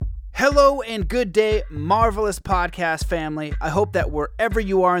Hello and good day, marvelous podcast family. I hope that wherever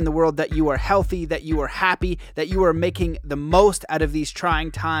you are in the world that you are healthy, that you are happy, that you are making the most out of these trying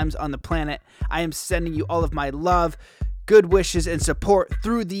times on the planet. I am sending you all of my love, good wishes, and support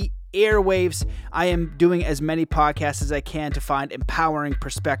through the airwaves. I am doing as many podcasts as I can to find empowering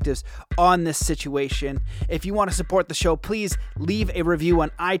perspectives on this situation. If you want to support the show, please leave a review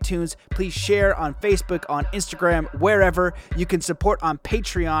on iTunes. Please share on Facebook, on Instagram, wherever. You can support on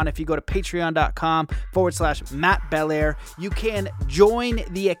Patreon. If you go to patreon.com/Matt Belair, you can join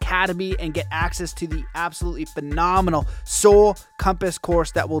the Academy and get access to the absolutely phenomenal Soul Compass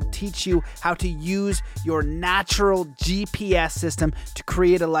course that will teach you how to use your natural GPS system to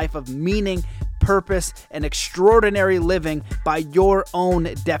create a life of meaning, purpose, and extraordinary living by your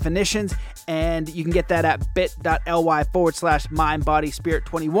own definitions. And you can get that at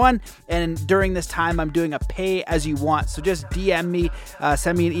bit.ly/mindbodyspirit21. And during this time, I'm doing a pay as you want. So just DM me,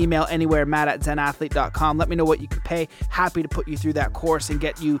 send me an email anywhere, matt@zenathlete.com. Let me know what you can pay. Happy to put you through that course and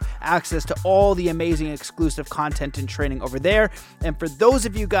get you access to all the amazing exclusive content and training over there. And for those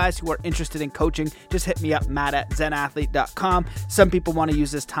of you guys who are interested in coaching, just hit me up, matt@zenathlete.com. Some people want to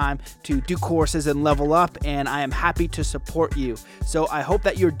use this time to do courses and level up, and I am happy to support you. So I hope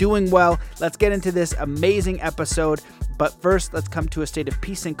that you're doing well. Let's get into this amazing episode. But first, let's come to a state of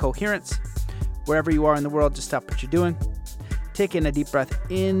peace and coherence. Wherever you are in the world, just stop what you're doing. Take in a deep breath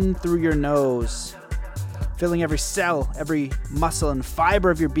in through your nose, filling every cell, every muscle and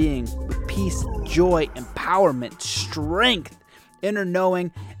fiber of your being with peace, joy, empowerment, strength, inner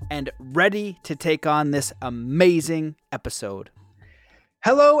knowing, and ready to take on this amazing episode.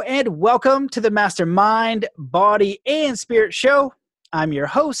 Hello and welcome to the Mastermind, Body, and Spirit Show. I'm your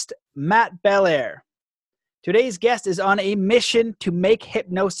host, Matt Belair. Today's guest is on a mission to make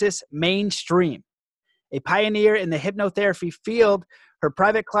hypnosis mainstream. A pioneer in the hypnotherapy field, her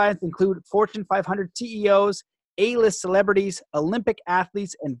private clients include Fortune 500 CEOs, A-list celebrities, Olympic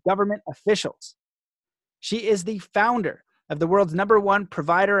athletes, and government officials. She is the founder of the world's #1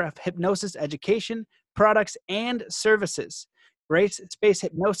 provider of hypnosis education, products, and services, Grace Space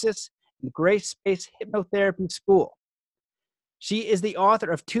Hypnosis and Grace Space Hypnotherapy School. She is the author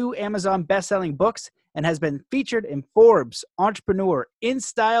of 2 Amazon best-selling books and has been featured in Forbes, Entrepreneur,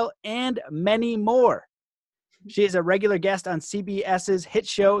 InStyle, and many more. She is a regular guest on CBS's hit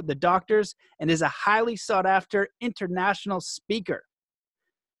show, The Doctors, and is a highly sought-after international speaker.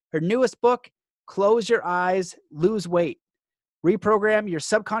 Her newest book, Close Your Eyes, Lose Weight. Reprogram your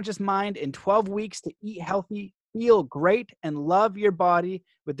subconscious mind in 12 weeks to eat healthy, feel great, and love your body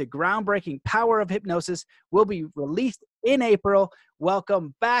with the groundbreaking power of hypnosis, will be released in April.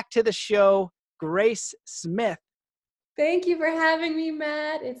 Welcome back to the show, Grace Smith. Thank you for having me,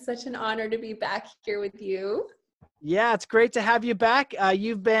 Matt. It's such an honor to be back here with you. Yeah, it's great to have you back.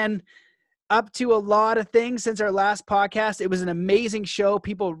 You've been up to a lot of things since our last podcast. It was an amazing show.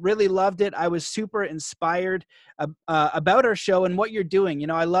 People really loved it. I was super inspired about our show and what you're doing. You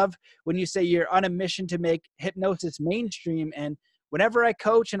know, I love when you say you're on a mission to make hypnosis mainstream. And whenever I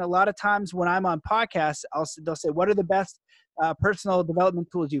coach, and a lot of times when I'm on podcasts, they'll say, what are the best personal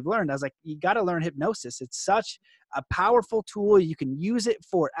development tools you've learned? I was like, you got to learn hypnosis. It's such a powerful tool. You can use it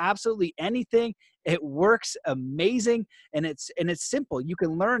for absolutely anything. It works amazing, and it's simple. You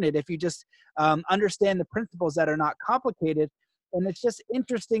can learn it if you just understand the principles that are not complicated. And it's just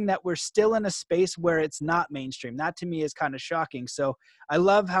interesting that we're still in a space where it's not mainstream. That to me is kind of shocking. So I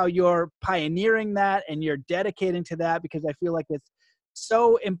love how you're pioneering that and you're dedicating to that, because I feel like it's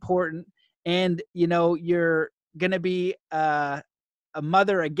so important. And, you know, you're going to be a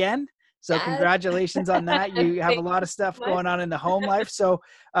mother again. So Yes. Congratulations on that. You have a lot of stuff going on in the home life. So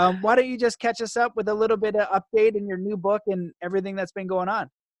why don't you just catch us up with a little bit of update in your new book and everything that's been going on?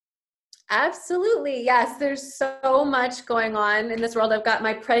 Absolutely. Yes, there's so much going on in this world. I've got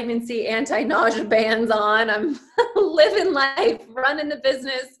my pregnancy anti-nausea bands on. I'm living life, running the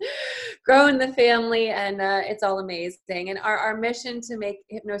business, growing the family, and it's all amazing. And our mission to make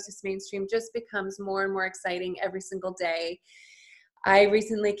hypnosis mainstream just becomes more and more exciting every single day. I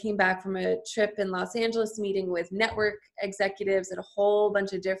recently came back from a trip in Los Angeles meeting with network executives and a whole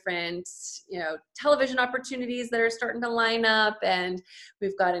bunch of different, television opportunities that are starting to line up, and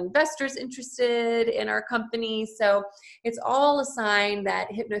we've got investors interested in our company. So it's all a sign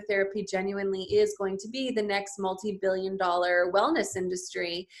that hypnotherapy genuinely is going to be the next multi-billion-dollar wellness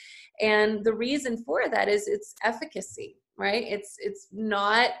industry. And the reason for that is its efficacy. Right? It's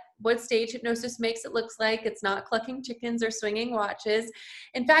not what stage hypnosis makes it looks like. It's not clucking chickens or swinging watches.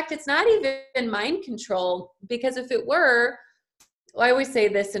 In fact, it's not even mind control, because if it were, well, I always say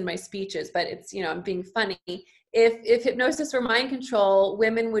this in my speeches, but it's, I'm being funny. if hypnosis were mind control,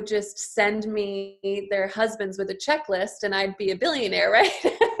 women would just send me their husbands with a checklist and I'd be a billionaire, right?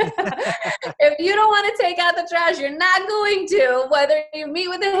 If you don't want to take out the trash, you're not going to, whether you meet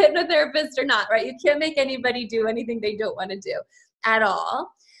with a hypnotherapist or not, right? You can't make anybody do anything they don't want to do at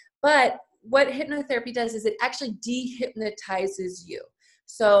all. But what hypnotherapy does is it actually dehypnotizes you.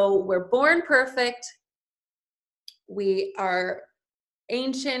 So we're born perfect. We are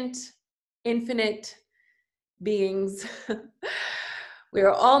ancient, infinite beings. We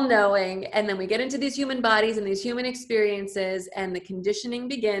are all knowing. And then we get into these human bodies and these human experiences, and the conditioning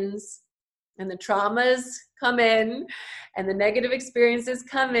begins, and the traumas come in, and the negative experiences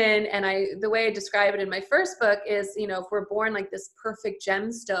come in. And the way I describe it in my first book is, if we're born like this perfect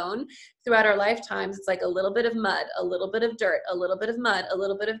gemstone, throughout our lifetimes, it's like a little bit of mud, a little bit of dirt, a little bit of mud, a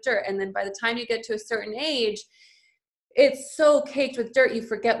little bit of dirt. And then by the time you get to a certain age, it's so caked with dirt, you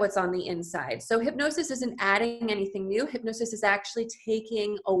forget what's on the inside. So hypnosis isn't adding anything new. Hypnosis is actually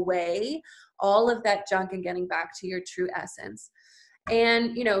taking away all of that junk and getting back to your true essence.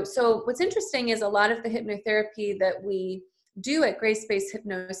 And, so what's interesting is a lot of the hypnotherapy that we do at Grace-Based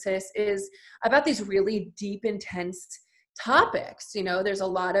Hypnosis is about these really deep, intense topics. There's a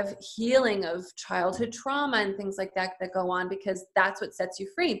lot of healing of childhood trauma and things like that go on, because that's what sets you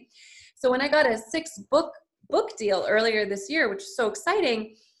free. So when I got a 6-book deal earlier this year, which is so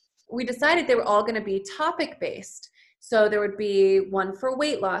exciting, we decided they were all going to be topic based. So there would be one for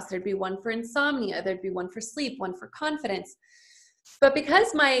weight loss, there'd be one for insomnia, there'd be one for sleep, one for confidence. But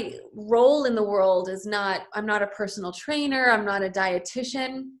because my role in the world is I'm not a personal trainer, I'm not a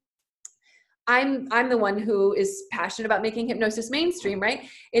dietitian, I'm the one who is passionate about making hypnosis mainstream, right?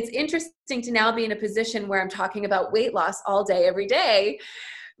 It's interesting to now be in a position where I'm talking about weight loss all day, every day,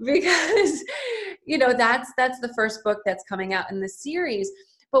 because that's the first book that's coming out in the series.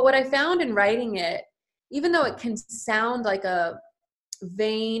 But what I found in writing it, even though it can sound like a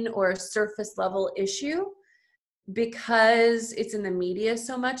vain or a surface level issue, because it's in the media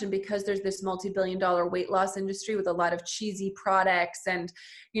so much, and because there's this multi-billion-dollar weight loss industry with a lot of cheesy products and,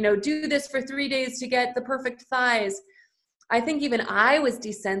 do this for 3 days to get the perfect thighs, I think even I was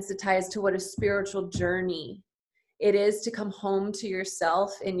desensitized to what a spiritual journey it is to come home to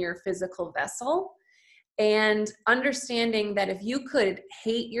yourself in your physical vessel, and understanding that if you could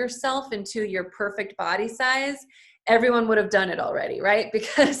hate yourself into your perfect body size, everyone would have done it already, right?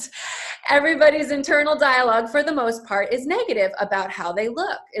 Because everybody's internal dialogue, for the most part, is negative about how they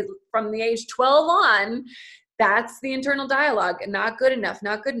look. From the age 12 on, that's the internal dialogue. Not good enough,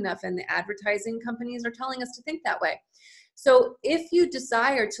 not good enough. And the advertising companies are telling us to think that way. So if you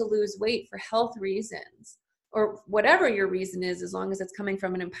desire to lose weight for health reasons, or whatever your reason is, as long as it's coming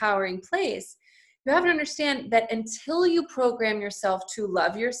from an empowering place, you have to understand that until you program yourself to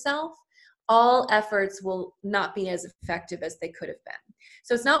love yourself, all efforts will not be as effective as they could have been.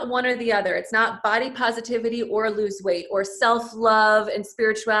 So it's not one or the other. It's not body positivity or lose weight, or self-love and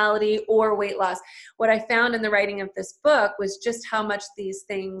spirituality or weight loss. What I found in the writing of this book was just how much these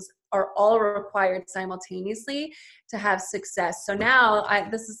things are all required simultaneously to have success. So now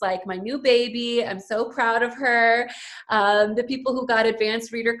this is like my new baby. I'm so proud of her. The people who got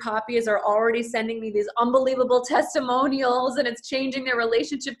advanced reader copies are already sending me these unbelievable testimonials, and it's changing their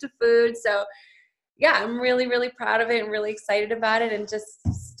relationship to food. So yeah, I'm really, really proud of it and really excited about it, and just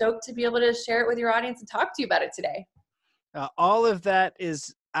stoked to be able to share it with your audience and talk to you about it today. All of that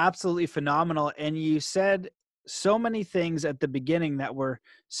is absolutely phenomenal. And you said so many things at the beginning that were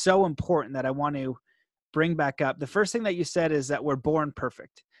so important that I want to bring back up. The first thing that you said is that we're born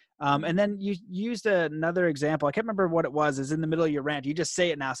perfect. And then you used another example. I can't remember what it was. It's in the middle of your rant. You just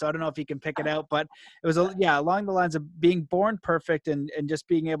say it now, so I don't know if you can pick it out. But it was, along the lines of being born perfect and just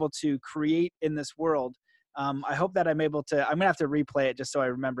being able to create in this world. I hope that I'm going to have to replay it just so I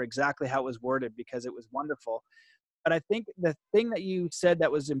remember exactly how it was worded, because it was wonderful. But I think the thing that you said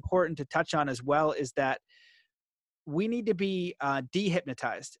that was important to touch on as well is that we need to be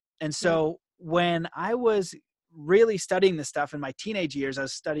dehypnotized. And so when I was really studying this stuff in my teenage years, I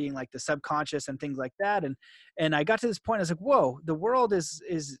was studying like the subconscious and things like that. And I got to this point, I was like, whoa, the world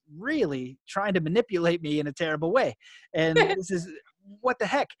is really trying to manipulate me in a terrible way. And this is, what the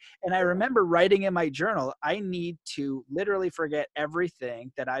heck? And I remember writing in my journal, I need to literally forget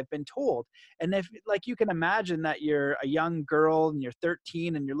everything that I've been told. And if, like, you can imagine that you're a young girl and you're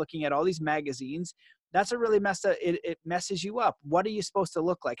 13 and you're looking at all these magazines, that's a really messed up. It messes you up. What are you supposed to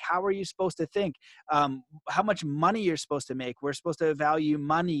look like? How are you supposed to think? How much money you're supposed to make? We're supposed to value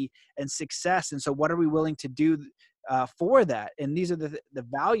money and success. And so what are we willing to do for that? And these are the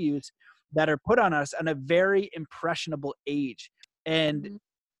values that are put on us at a very impressionable age. And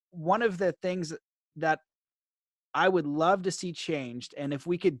one of the things that I would love to see changed, and if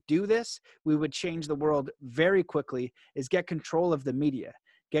we could do this, we would change the world very quickly, is get control of the media,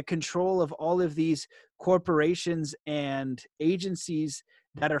 get control of all of these corporations and agencies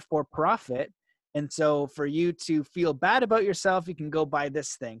that are for profit. And so for you to feel bad about yourself, you can go buy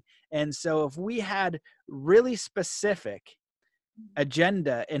this thing. And so if we had really specific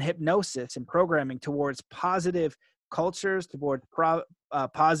agenda and hypnosis and programming towards positive cultures, towards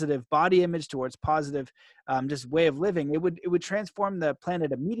positive body image, towards positive just way of living, it would transform the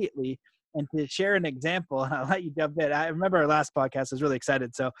planet immediately. And to share an example, and I'll let you jump in. I remember our last podcast. I was really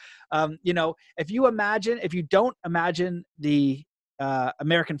excited. So, if you don't imagine the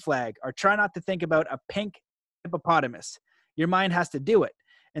American flag, or try not to think about a pink hippopotamus, your mind has to do it.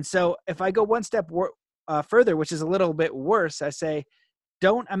 And so if I go one step further, which is a little bit worse, I say,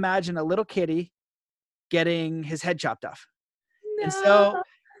 don't imagine a little kitty getting his head chopped off. No. And so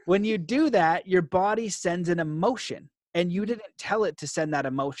when you do that, your body sends an emotion, and you didn't tell it to send that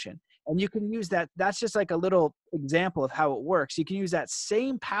emotion. And you can use that. That's just like a little example of how it works. You can use that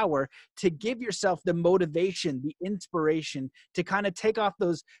same power to give yourself the motivation, the inspiration to kind of take off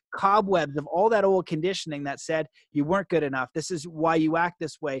those cobwebs of all that old conditioning that said you weren't good enough. This is why you act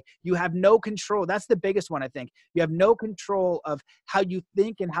this way. You have no control. That's the biggest one, I think. You have no control of how you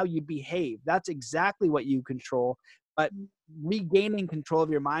think and how you behave. That's exactly what you control. But regaining control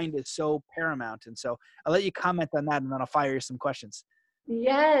of your mind is so paramount. And so I'll let you comment on that, and then I'll fire you some questions.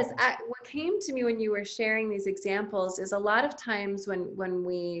 Yes. What came to me when you were sharing these examples is a lot of times when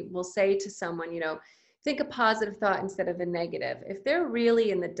we will say to someone, think a positive thought instead of a negative. If they're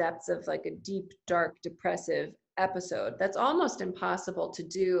really in the depths of like a deep, dark, depressive episode, that's almost impossible to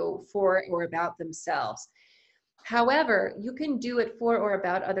do for or about themselves. However, you can do it for or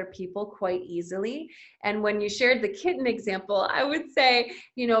about other people quite easily. And when you shared the kitten example, I would say,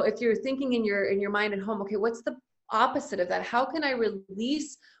 if you're thinking in your mind at home, okay, what's the opposite of that? How can I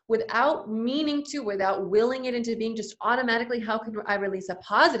release without meaning to, without willing it into being, just automatically, how can I release a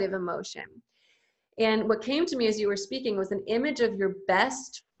positive emotion? And what came to me as you were speaking was an image of your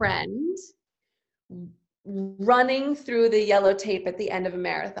best friend running through the yellow tape at the end of a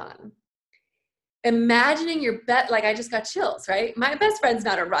marathon. Imagining like I just got chills, right? My best friend's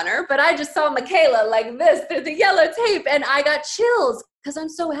not a runner, but I just saw Michaela like this through the yellow tape, and I got chills because I'm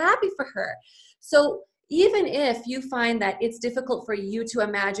so happy for her. So even if you find that it's difficult for you to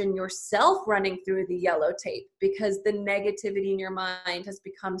imagine yourself running through the yellow tape because the negativity in your mind has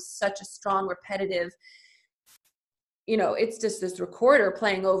become such a strong, repetitive, it's just this recorder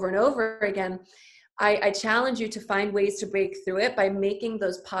playing over and over again. I challenge you to find ways to break through it by making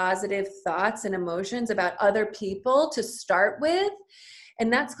those positive thoughts and emotions about other people to start with.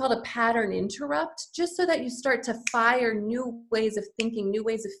 And that's called a pattern interrupt, just so that you start to fire new ways of thinking, new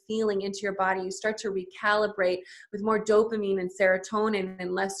ways of feeling into your body. You start to recalibrate with more dopamine and serotonin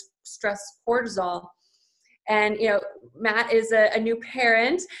and less stress cortisol. And, Matt is a new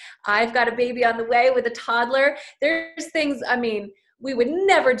parent. I've got a baby on the way with a toddler. There's things, we would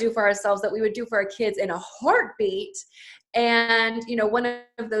never do for ourselves that we would do for our kids in a heartbeat. And, one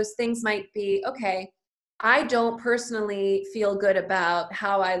of those things might be, okay, I don't personally feel good about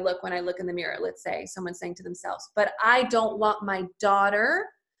how I look when I look in the mirror. Let's say someone's saying to themselves, but I don't want my daughter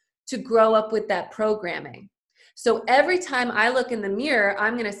to grow up with that programming. So every time I look in the mirror,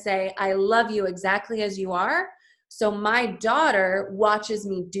 I'm going to say, I love you exactly as you are. So my daughter watches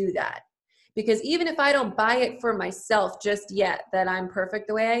me do that. Because even if I don't buy it for myself just yet, that I'm perfect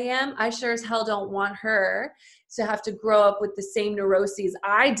the way I am, I sure as hell don't want her to have to grow up with the same neuroses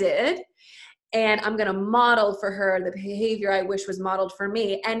I did. And I'm going to model for her the behavior I wish was modeled for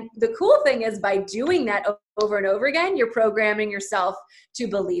me. And the cool thing is, by doing that over and over again, you're programming yourself to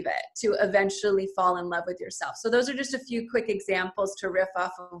believe it, to eventually fall in love with yourself. So those are just a few quick examples to riff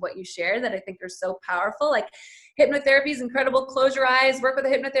off of what you shared that I think are so powerful. Like, hypnotherapy is incredible. Close your eyes, work with a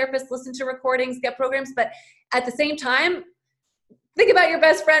hypnotherapist, listen to recordings, get programs. But at the same time, think about your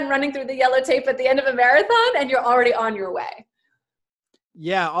best friend running through the yellow tape at the end of a marathon, and you're already on your way.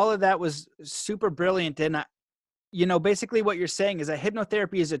 Yeah, all of that was super brilliant. And, basically what you're saying is that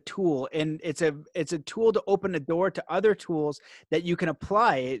hypnotherapy is a tool, and it's a tool to open a door to other tools that you can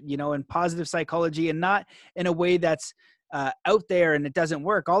apply, in positive psychology, and not in a way that's out there and it doesn't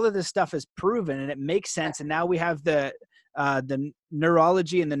work. All of this stuff is proven and it makes sense. And now we have the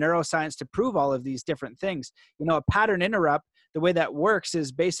neurology and the neuroscience to prove all of these different things. A pattern interrupt, the way that works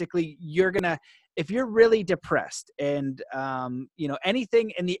is basically you're going to if you're really depressed and,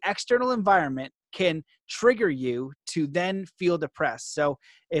 anything in the external environment can trigger you to then feel depressed. So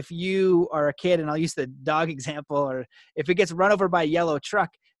if you are a kid, and I'll use the dog example, or if it gets run over by a yellow truck,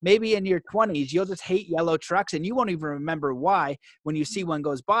 maybe in your 20s, you'll just hate yellow trucks and you won't even remember why when you see one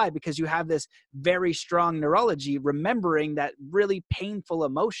goes by, because you have this very strong neurology remembering that really painful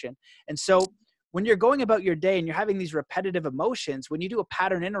emotion. And so when you're going about your day and you're having these repetitive emotions, when you do a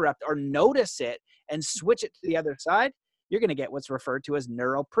pattern interrupt or notice it and switch it to the other side, you're going to get what's referred to as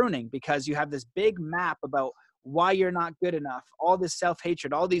neural pruning, because you have this big map about why you're not good enough, all this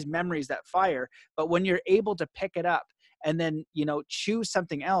self-hatred, all these memories that fire. But when you're able to pick it up and then, choose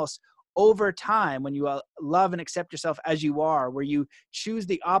something else over time, when you love and accept yourself as you are, where you choose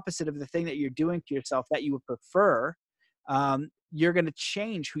the opposite of the thing that you're doing to yourself that you would prefer, you're going to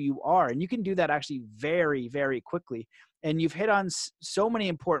change who you are. And you can do that actually very, very quickly. And you've hit on so many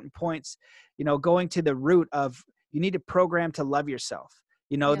important points, going to the root of, you need to program to love yourself,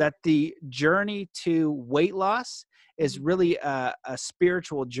 that the journey to weight loss is really a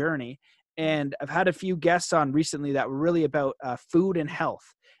spiritual journey. And I've had a few guests on recently that were really about food and health,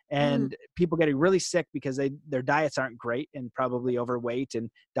 and people getting really sick because their diets aren't great and probably overweight and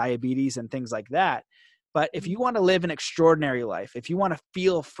diabetes and things like that. But if you want to live an extraordinary life, if you want to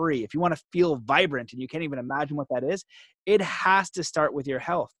feel free, if you want to feel vibrant, and you can't even imagine what that is, it has to start with your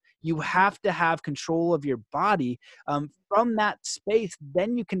health. You have to have control of your body. From that space,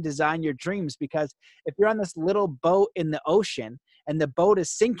 then you can design your dreams. Because if you're on this little boat in the ocean and the boat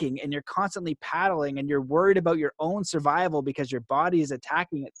is sinking and you're constantly paddling and you're worried about your own survival because your body is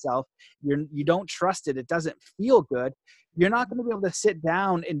attacking itself, you don't trust it, it doesn't feel good, you're not going to be able to sit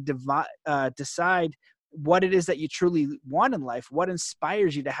down and decide what it is that you truly want in life, what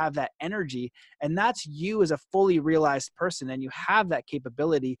inspires you to have that energy. And that's you as a fully realized person. And you have that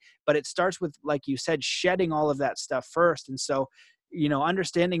capability, but it starts with, like you said, shedding all of that stuff first. And so,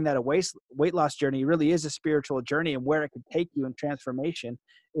 understanding that a weight loss journey really is a spiritual journey, and where it could take you in transformation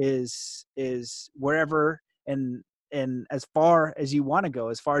is wherever and as far as you want to go,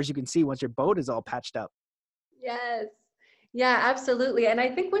 as far as you can see once your boat is all patched up. Yes. Yeah, absolutely. And I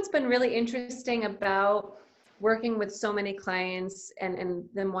think what's been really interesting about working with so many clients and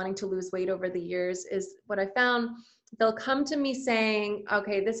them wanting to lose weight over the years is what I found, they'll come to me saying,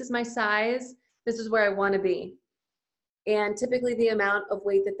 okay, this is my size, this is where I want to be. And typically the amount of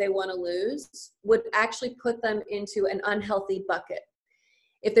weight that they want to lose would actually put them into an unhealthy bucket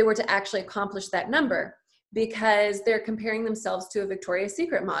if they were to actually accomplish that number, because they're comparing themselves to a Victoria's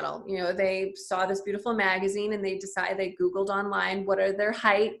Secret model. They saw this beautiful magazine and they Googled online, what are their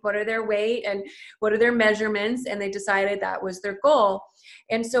height, what are their weight, and what are their measurements, and they decided that was their goal.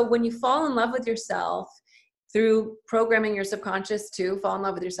 And so when you fall in love with yourself through programming your subconscious to fall in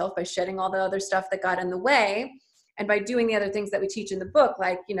love with yourself by shedding all the other stuff that got in the way, and by doing the other things that we teach in the book,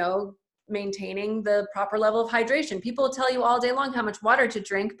 like, maintaining the proper level of hydration. People will tell you all day long how much water to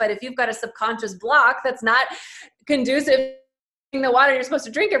drink, but if you've got a subconscious block that's not conducive to the water you're supposed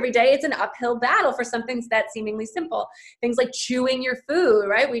to drink every day, it's an uphill battle for something that's seemingly simple. Things like chewing your food,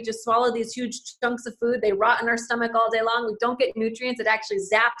 right? We just swallow these huge chunks of food. They rot in our stomach all day long. We don't get nutrients. It actually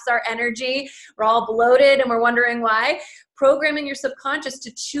zaps our energy. We're all bloated and we're wondering why. Programming your subconscious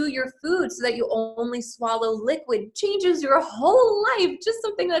to chew your food so that you only swallow liquid changes your whole life. Just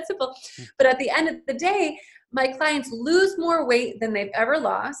something that simple. But at the end of the day, my clients lose more weight than they've ever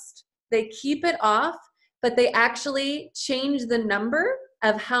lost. They keep it off, but they actually change the number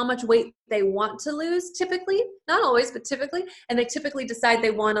of how much weight they want to lose, typically, not always, but typically, and they typically decide they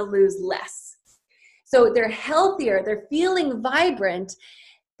want to lose less. So they're healthier, they're feeling vibrant,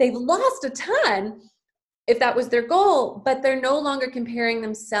 they've lost a ton, if that was their goal, but they're no longer comparing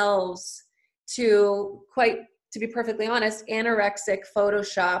themselves to, to be perfectly honest, anorexic,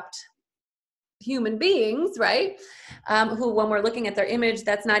 photoshopped human beings, right? Who, when we're looking at their image,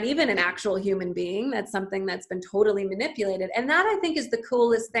 that's not even an actual human being. That's something that's been totally manipulated. And that, I think, is the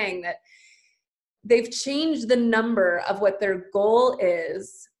coolest thing, that they've changed the number of what their goal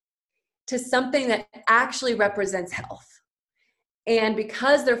is to something that actually represents health. And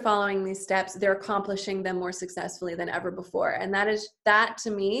because they're following these steps, they're accomplishing them more successfully than ever before. And that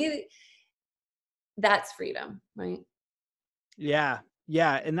to me, that's freedom, right? Yeah.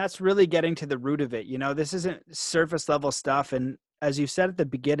 Yeah. And that's really getting to the root of it. This isn't surface level stuff. And as you said at the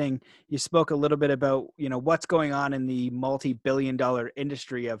beginning, you spoke a little bit about, what's going on in the multi-billion-dollar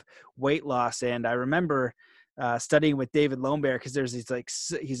industry of weight loss. And I remember studying with David Lombard, because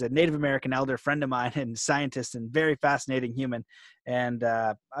he's a Native American elder friend of mine and scientist and very fascinating human. And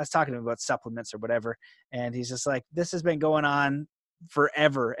I was talking to him about supplements or whatever. And he's just like, this has been going on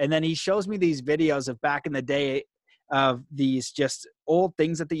forever. And then he shows me these videos of back in the day of these just old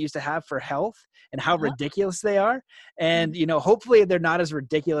things that they used to have for health and how ridiculous they are. And, you know, hopefully they're not as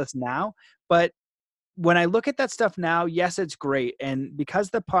ridiculous now, but when I look at that stuff now, yes, it's great. And because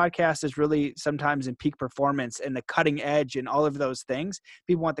the podcast is really sometimes in peak performance and the cutting edge and all of those things,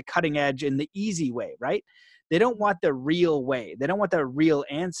 people want the cutting edge in the easy way, right? They don't want the real way. They don't want the real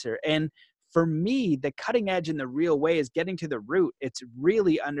answer. And for me, the cutting edge in the real way is getting to the root. It's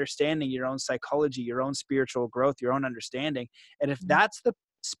really understanding your own psychology, your own spiritual growth, your own understanding. And if that's the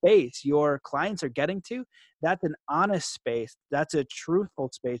space your clients are getting to, that's an honest space, that's a truthful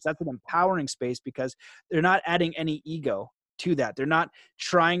space, that's an empowering space, because they're not adding any ego to that. They're not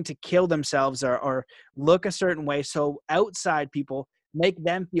trying to kill themselves or look a certain way so outside people make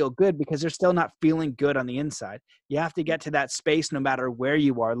them feel good, because they're still not feeling good on the inside. You have to get to that space no matter where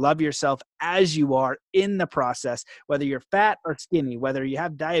you are. Love yourself as you are in the process, whether you're fat or skinny, whether you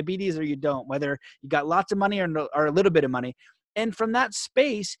have diabetes or you don't, whether you got lots of money or a little bit of money. And from that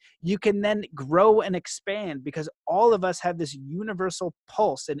space, you can then grow and expand, because all of us have this universal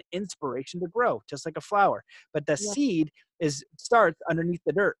pulse and inspiration to grow, just like a flower. But the seed starts underneath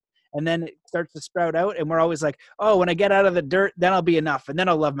the dirt, and then it starts to sprout out. And we're always like, oh, when I get out of the dirt, then I'll be enough. And then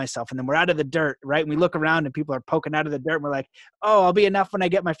I'll love myself. And then we're out of the dirt, right? And we look around and people are poking out of the dirt. And we're like, oh, I'll be enough when I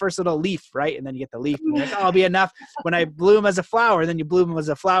get my first little leaf, right? And then you get the leaf. And you're like, oh, I'll be enough when I bloom as a flower. And then you bloom as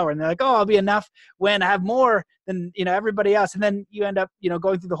a flower. And they're like, oh, I'll be enough when I have more than, you know, everybody else. And then you end up, you know,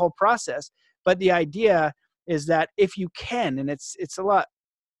 going through the whole process. But the idea is that if you can, and it's a lot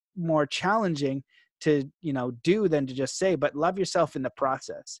more challenging to, you know, do than to just say, but love yourself in the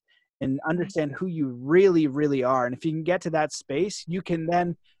process and understand who you really, really are. And if you can get to that space, you can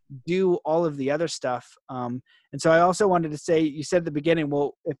then do all of the other stuff. And so I also wanted to say, you said at the beginning,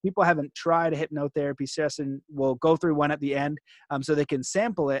 well, if people haven't tried a hypnotherapy session, we'll go through one at the end so they can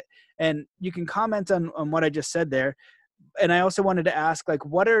sample it. And you can comment on what I just said there. And I also wanted to ask, like,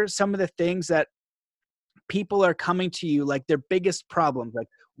 what are some of the things that people are coming to you, like their biggest problems, like,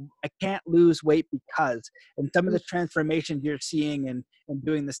 I can't lose weight because, and some of the transformations you're seeing and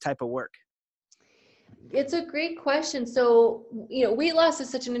doing this type of work? It's a great question. So, you know, weight loss is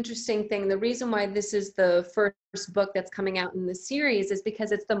such an interesting thing. The reason why this is the first book that's coming out in the series is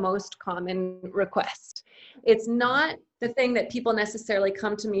because it's the most common request. It's not the thing that people necessarily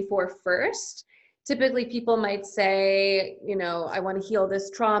come to me for first. Typically people might say, you know, I want to heal this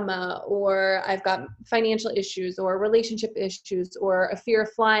trauma, or I've got financial issues or relationship issues or a fear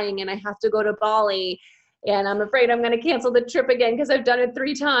of flying and I have to go to Bali and I'm afraid I'm going to cancel the trip again because I've done it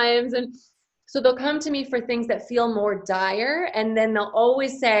 3 times. And so they'll come to me for things that feel more dire, and then they'll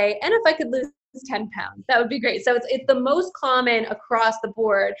always say, and if I could lose 10 pounds, that would be great. So it's the most common across the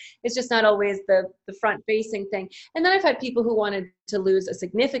board. It's just not always the front facing thing. And then I've had people who wanted to lose a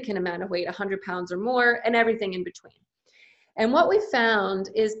significant amount of weight, 100 pounds or more, and everything in between. And what we found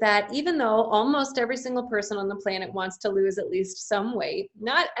is that even though almost every single person on the planet wants to lose at least some weight,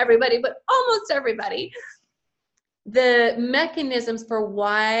 not everybody, but almost everybody, the mechanisms for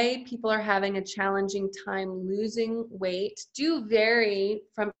why people are having a challenging time losing weight do vary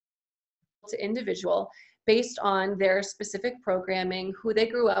from to individual based on their specific programming, who they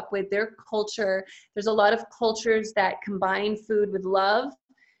grew up with, their culture. There's a lot of cultures that combine food with love.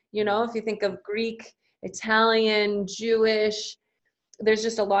 You know, if you think of Greek, Italian, Jewish, there's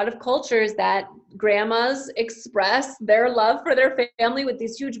just a lot of cultures that grandmas express their love for their family with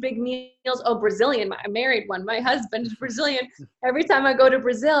these huge big meals. Oh, Brazilian, I married one. My husband is Brazilian. Every time I go to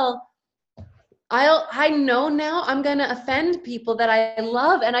Brazil, I know now I'm going to offend people that I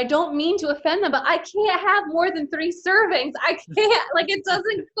love, and I don't mean to offend them, but I can't have more than 3 servings. I can't, like, it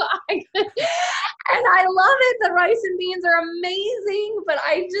doesn't, and I love it. The rice and beans are amazing, but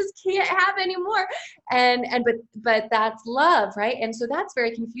I just can't have any more. But that's love, right? And so that's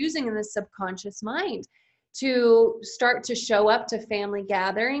very confusing in the subconscious mind, to start to show up to family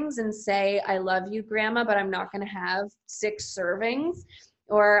gatherings and say, I love you, Grandma, but I'm not going to have 6 servings.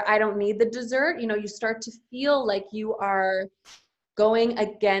 Or I don't need the dessert. You know, you start to feel like you are going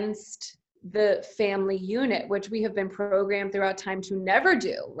against the family unit, which we have been programmed throughout time to never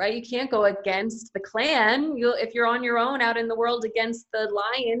do, right? You can't go against the clan. If you're on your own out in the world against the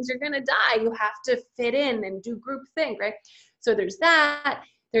lions, you're going to die. You have to fit in and do group think, right? So there's that.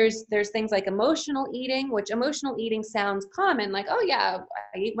 There's things like emotional eating, which emotional eating sounds common, like, oh yeah,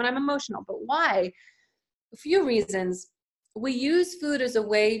 I eat when I'm emotional. But why? A few reasons. We use food as a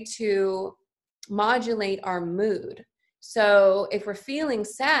way to modulate our mood. So if we're feeling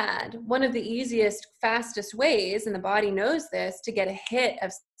sad, one of the easiest, fastest ways, and the body knows this, to get a hit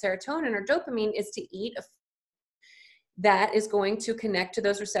of serotonin or dopamine is to eat. that is going to connect to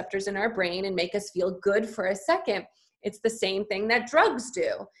those receptors in our brain and make us feel good for a second. It's the same thing that drugs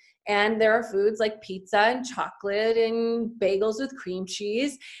do. And there are foods like pizza and chocolate and bagels with cream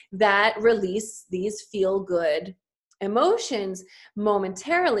cheese that release these feel-good emotions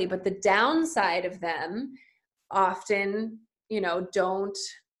momentarily, but the downside of them often,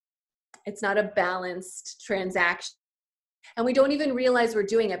 it's not a balanced transaction. And we don't even realize we're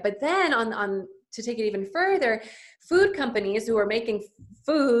doing it. But then to take it even further, food companies who are making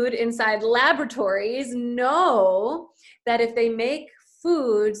food inside laboratories know that if they make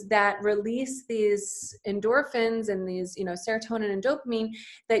foods that release these endorphins and these, serotonin and dopamine,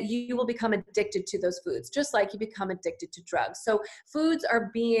 that you will become addicted to those foods, just like you become addicted to drugs. So foods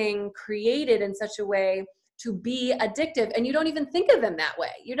are being created in such a way to be addictive, and you don't even think of them that way.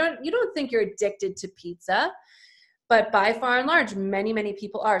 You don't think you're addicted to pizza, but by far and large, many, many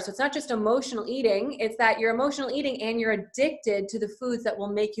people are. So it's not just emotional eating, it's that you're emotional eating and you're addicted to the foods that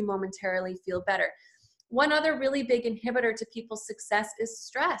will make you momentarily feel better. One other really big inhibitor to people's success is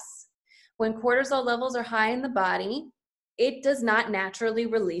stress. When cortisol levels are high in the body, it does not naturally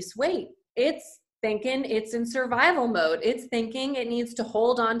release weight. It's thinking it's in survival mode. It's thinking it needs to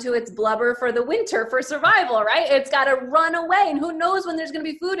hold on to its blubber for the winter for survival, right? It's got to run away. And who knows when there's going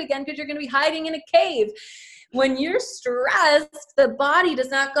to be food again, because you're going to be hiding in a cave. When you're stressed, the body does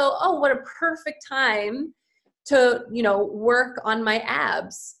not go, oh, what a perfect time to, work on my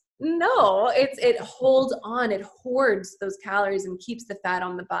abs. No, it holds on, it hoards those calories and keeps the fat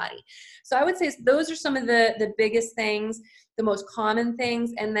on the body. So I would say those are some of the biggest things, the most common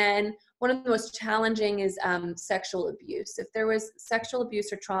things. And then one of the most challenging is sexual abuse. If there was sexual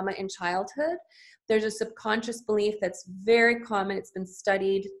abuse or trauma in childhood, there's a subconscious belief that's very common. It's been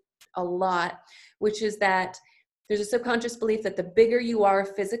studied a lot, which is that there's a subconscious belief that the bigger you are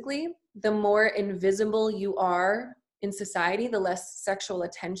physically, the more invisible you are in society, the less sexual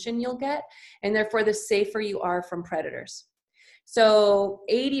attention you'll get, and therefore the safer you are from predators. So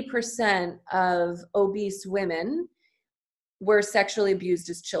 80% of obese women were sexually abused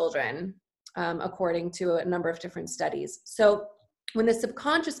as children, according to a number of different studies. So when the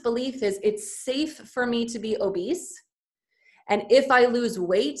subconscious belief is it's safe for me to be obese, and if I lose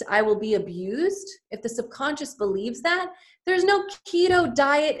weight, I will be abused, if the subconscious believes that, there's no keto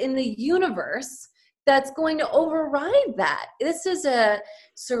diet in the universe that's going to override that. This is a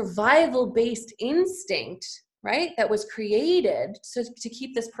survival-based instinct, right, that was created to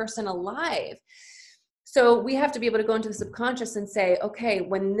keep this person alive. So we have to be able to go into the subconscious and say, okay,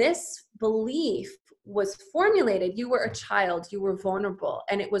 when this belief was formulated, you were a child, you were vulnerable,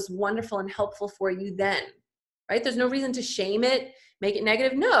 and it was wonderful and helpful for you then, right? There's no reason to shame it, make it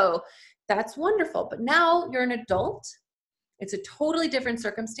negative. No, that's wonderful. But now you're an adult. It's a totally different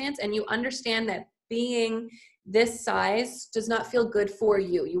circumstance, and you understand that being this size does not feel good for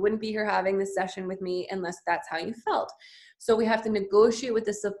you. You wouldn't be here having this session with me unless that's how you felt. So we have to negotiate with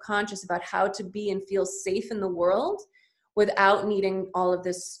the subconscious about how to be and feel safe in the world without needing all of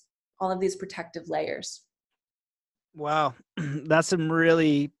these protective layers. Wow. That's some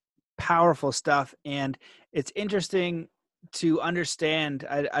really powerful stuff. And it's interesting to understand.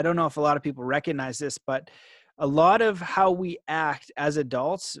 I don't know if a lot of people recognize this, but a lot of how we act as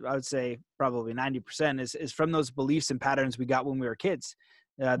adults, I would say probably 90% is from those beliefs and patterns we got when we were kids.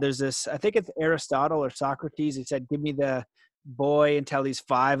 There's this, I think it's Aristotle or Socrates. He said, give me the boy until he's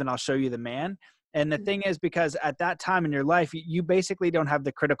 5 and I'll show you the man. And the thing is, because at that time in your life, you basically don't have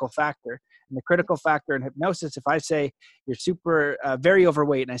the critical factor. And the critical factor in hypnosis, if I say you're super, very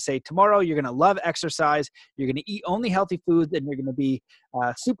overweight, and I say tomorrow you're going to love exercise, you're going to eat only healthy foods, and you're going to be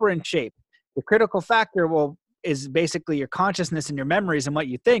super in shape. The critical factor is basically your consciousness and your memories and what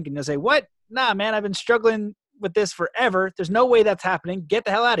you think. And you'll say, what? Nah, man, I've been struggling with this forever. There's no way that's happening. Get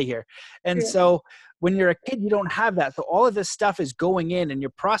the hell out of here. And so when you're a kid, you don't have that. So all of this stuff is going in and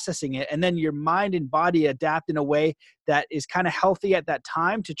you're processing it. And then your mind and body adapt in a way that is kind of healthy at that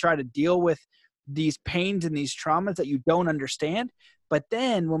time to try to deal with these pains and these traumas that you don't understand. But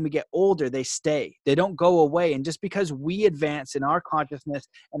then when we get older, they stay. They don't go away. And just because we advance in our consciousness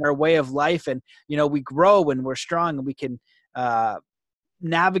and our way of life, and, we grow and we're strong and we can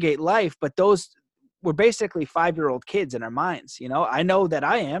navigate life, but we're basically 5-year-old kids in our minds. I know that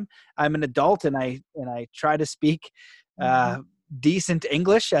I'm an adult and I try to speak decent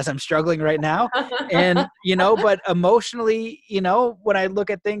English as I'm struggling right now. And, but emotionally, when I look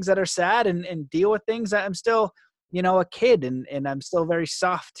at things that are sad and deal with things, I'm still a kid, and I'm still very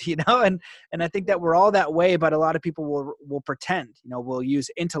soft, and I think that we're all that way, but a lot of people will pretend, we'll use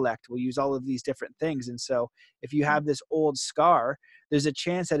intellect, we'll use all of these different things. And so if you have this old scar, there's a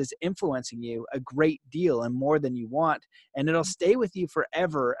chance that it's influencing you a great deal and more than you want. And it'll stay with you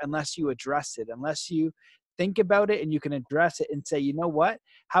forever unless you address it, unless you think about it and you can address it and say, you know what,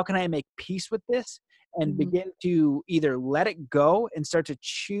 how can I make peace with this? And begin to either let it go and start to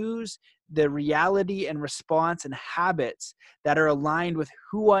choose the reality and response and habits that are aligned with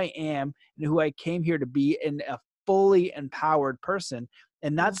who I am and who I came here to be, in a fully empowered person.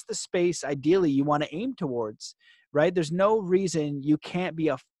 And that's the space ideally you want to aim towards, right? There's no reason you can't be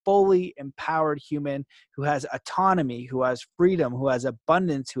a fully empowered human who has autonomy, who has freedom, who has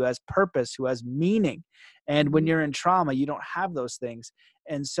abundance, who has purpose, who has meaning. And when you're in trauma, you don't have those things.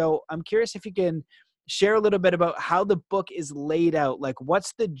 And so I'm curious if you can share a little bit about how the book is laid out. Like,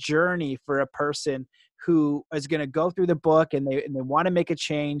 what's the journey for a person who is going to go through the book and they want to make a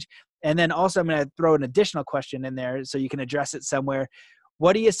change? And then also I'm going to throw an additional question in there so you can address it somewhere.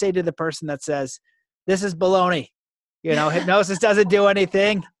 What do you say to the person that says, this is baloney? Hypnosis doesn't do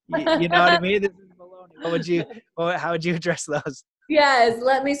anything. You know what I mean? This is baloney. How would you address those? Yes,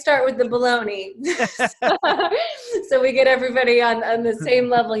 let me start with the baloney. So we get everybody on the same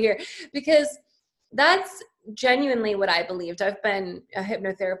level here, because that's genuinely what I believed. I've been a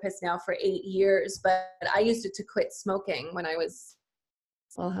hypnotherapist now for 8 years, but I used to quit smoking when I was,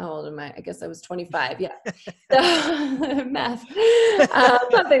 well, how old am I? I guess I was 25. Yeah. So, math,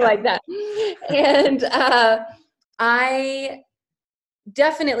 something like that. And I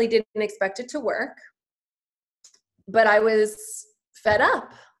definitely didn't expect it to work, but I was fed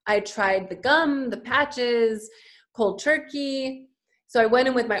up. I tried the gum, the patches, cold turkey. So I went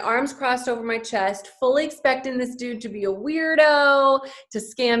in with my arms crossed over my chest, fully expecting this dude to be a weirdo, to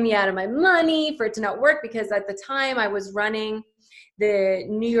scam me out of my money, for it to not work, because at the time I was running the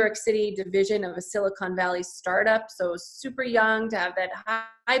New York City division of a Silicon Valley startup. So I was super young to have that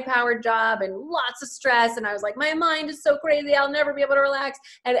high-powered job and lots of stress. And I was like, my mind is so crazy, I'll never be able to relax.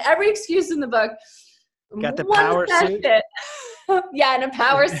 And every excuse in the book. Got the power suit? Yeah, in a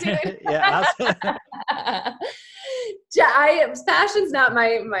power suit. Yeah. Fashion's not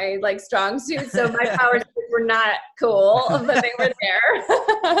my like strong suit, so my power suits were not cool, but they were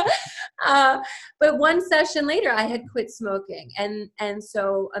there. But one session later, I had quit smoking, and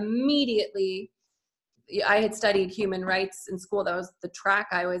so immediately, I had studied human rights in school. That was the track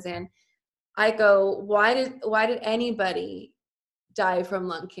I was in. I go, why did anybody die from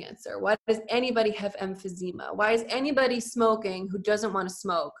lung cancer? Why does anybody have emphysema? Why is anybody smoking who doesn't want to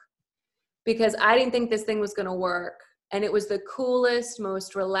smoke? Because I didn't think this thing was going to work. And it was the coolest,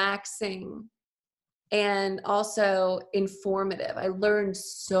 most relaxing, and also informative. I learned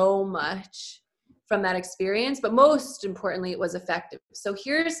so much from that experience, but most importantly, it was effective. So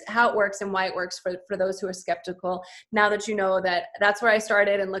here's how it works and why it works for those who are skeptical, now that you know that that's where I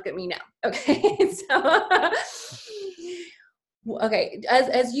started, and look at me now. Okay. Okay,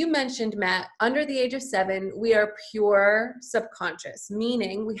 as you mentioned, Matt, under the age of 7, we are pure subconscious,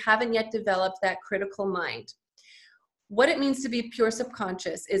 meaning we haven't yet developed that critical mind. What it means to be pure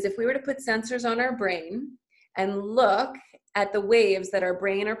subconscious is if we were to put sensors on our brain and look at the waves that our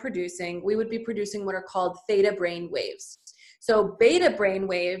brain are producing, we would be producing what are called theta brain waves. So beta brain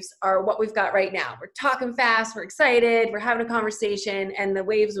waves are what we've got right now. We're talking fast, we're excited, we're having a conversation, and the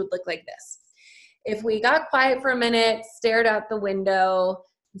waves would look like this. If we got quiet for a minute, stared out the window,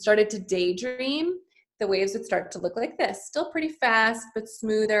 and started to daydream, the waves would start to look like this. Still pretty fast, but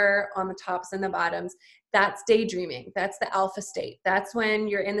smoother on the tops and the bottoms. That's daydreaming. That's the alpha state. That's when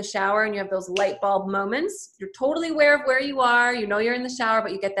you're in the shower and you have those light bulb moments. You're totally aware of where you are. You know you're in the shower,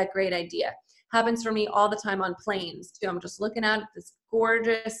 but you get that great idea. Happens for me all the time on planes too. I'm just looking out at this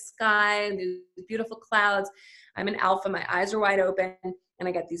gorgeous sky, these beautiful clouds. I'm in alpha. My eyes are wide open, and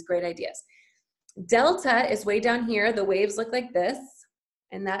I get these great ideas. Delta is way down here. The waves look like this,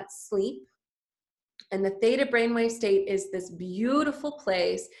 and that's sleep. And the theta brainwave state is this beautiful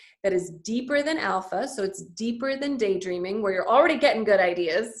place that is deeper than alpha. So it's deeper than daydreaming, where you're already getting good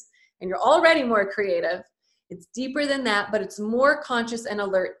ideas and you're already more creative. It's deeper than that, but it's more conscious and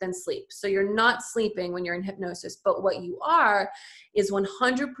alert than sleep. So you're not sleeping when you're in hypnosis, but what you are is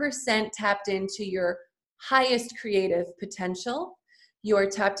 100% tapped into your highest creative potential. You are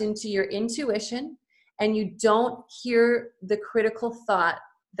tapped into your intuition, and you don't hear the critical thought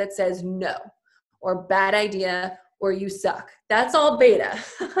that says no, or bad idea, or you suck. That's all beta.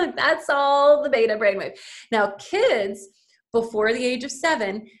 That's all the beta brainwave. Now, kids before the age of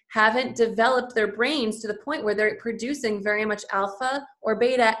 7 haven't developed their brains to the point where they're producing very much alpha or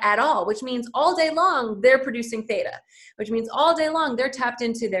beta at all, which means all day long they're producing theta, which means all day long they're tapped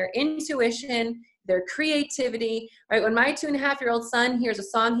into their intuition, their creativity, right? When my 2.5-year-old son hears a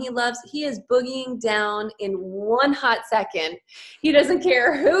song he loves, he is boogieing down in one hot second. He doesn't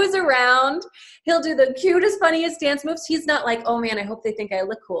care who's around. He'll do the cutest, funniest dance moves. He's not like, oh man, I hope they think I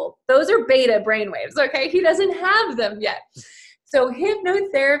look cool. Those are beta brainwaves, okay? He doesn't have them yet. So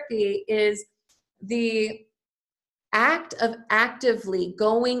hypnotherapy is the act of actively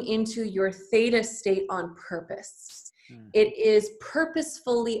going into your theta state on purpose. It is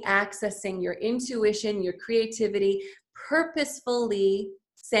purposefully accessing your intuition, your creativity, purposefully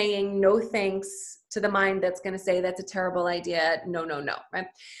saying no thanks to the mind that's going to say that's a terrible idea. No, no, no. Right?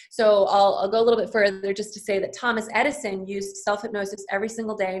 So I'll go a little bit further just to say that Thomas Edison used self-hypnosis every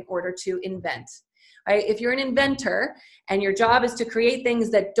single day in order to invent. Right? If you're an inventor and your job is to create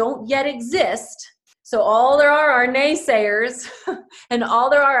things that don't yet exist, so all there are naysayers, and all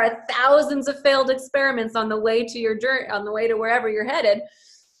there are thousands of failed experiments on the way to your journey, on the way to wherever you're headed.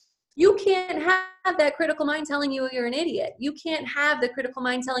 You can't have that critical mind telling you you're an idiot. You can't have the critical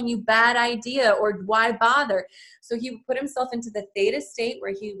mind telling you bad idea or why bother. So he would put himself into the theta state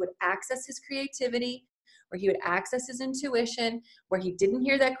where he would access his creativity, where he would access his intuition, where he didn't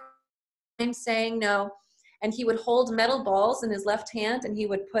hear that mind saying no. And he would hold metal balls in his left hand and he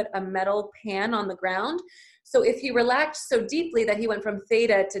would put a metal pan on the ground. So if he relaxed so deeply that he went from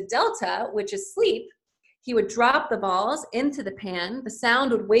theta to delta, which is sleep, he would drop the balls into the pan. The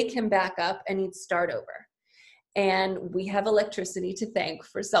sound would wake him back up and he'd start over. And we have electricity to thank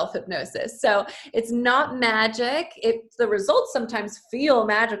for self-hypnosis. So it's not magic. The results sometimes feel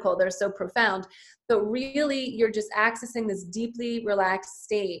magical. They're so profound. But really, you're just accessing this deeply relaxed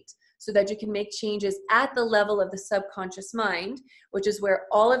state so that you can make changes at the level of the subconscious mind, which is where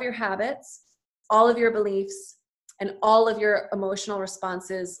all of your habits, all of your beliefs, and all of your emotional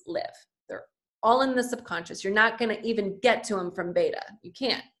responses live. They're all in the subconscious. You're not going to even get to them from beta. You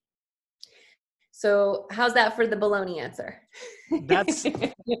can't. So how's that for the baloney answer? That's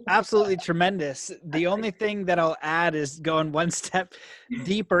absolutely tremendous. The only thing that I'll add is going one step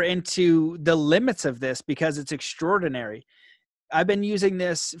deeper into the limits of this because it's extraordinary. I've been using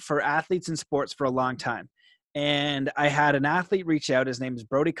this for athletes in sports for a long time. And I had an athlete reach out. His name is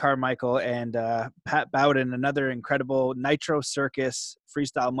Brody Carmichael, and Pat Bowden, another incredible Nitro Circus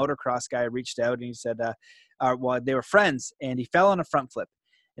freestyle motocross guy, reached out and he said, well, they were friends, and he fell on a front flip.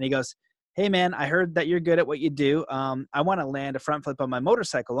 And he goes, hey man, I heard that you're good at what you do. I want to land a front flip on my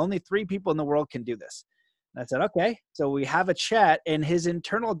motorcycle. Only 3 people in the world can do this. And I said, okay. So we have a chat, and his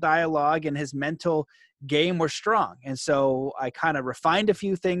internal dialogue and his mental game were strong. And so I kind of refined a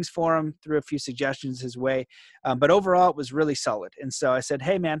few things for him, threw a few suggestions his way. But overall, it was really solid. And so I said,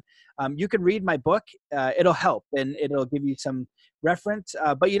 hey man, you can read my book. It'll help and it'll give you some reference,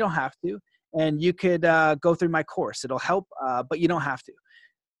 but you don't have to. And you could go through my course. It'll help, but you don't have to.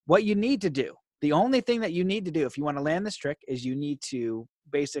 What you need to do, the only thing that you need to do if you want to land this trick is you need to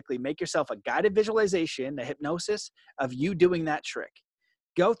basically make yourself a guided visualization, a hypnosis of you doing that trick.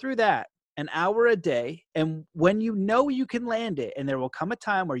 Go through that an hour a day. And when you know you can land it, and there will come a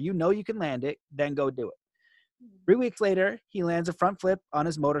time where you know you can land it, then go do it. 3 weeks later, he lands a front flip on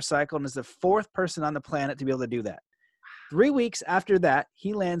his motorcycle and is the 4th person on the planet to be able to do that. 3 weeks after that,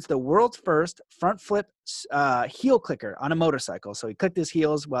 he lands the world's first front flip heel clicker on a motorcycle. So he clicked his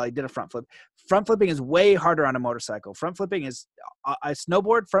heels while he did a front flip. Front flipping is way harder on a motorcycle. Front flipping is a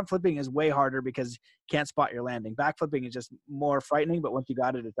snowboard. Front flipping is way harder because you can't spot your landing. Back flipping is just more frightening, but once you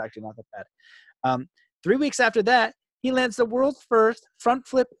got it, it's actually not that bad. 3 weeks after that, he lands the world's first front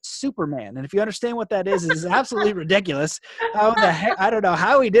flip Superman. And if you understand what that is, it's absolutely ridiculous. How the heck, I don't know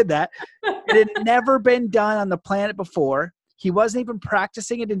how he did that. It had never been done on the planet before. He wasn't even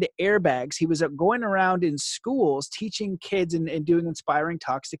practicing it into airbags. He was going around in schools teaching kids and doing inspiring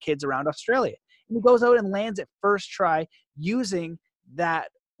talks to kids around Australia. And he goes out and lands it first try using that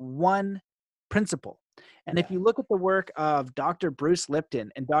one principle. And if you look at the work of Dr. Bruce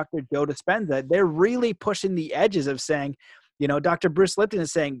Lipton and Dr. Joe Dispenza, they're really pushing the edges of saying, you know, Dr. Bruce Lipton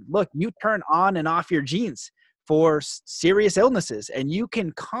is saying, look, you turn on and off your genes for serious illnesses, and you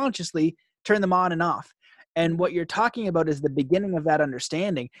can consciously turn them on and off. And what you're talking about is the beginning of that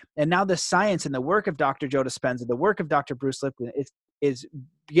understanding. And now the science and the work of Dr. Joe Dispenza, the work of Dr. Bruce Lipton is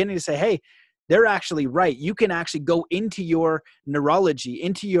beginning to say, hey, they're actually right. You can actually go into your neurology,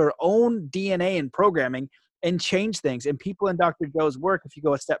 into your own DNA and programming, and change things. And people in Dr. Joe's work, if you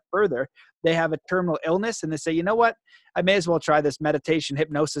go a step further, they have a terminal illness and they say, you know what, I may as well try this meditation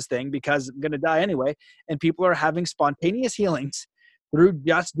hypnosis thing because I'm going to die anyway. And people are having spontaneous healings through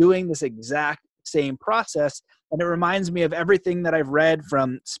just doing this exact same process. And it reminds me of everything that I've read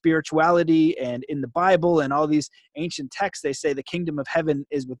from spirituality and in the Bible and all these ancient texts. They say the kingdom of heaven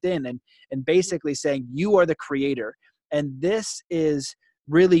is within, and basically saying you are the creator. And this is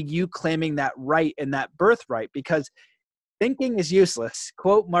really you claiming that right and that birthright, because thinking is useless.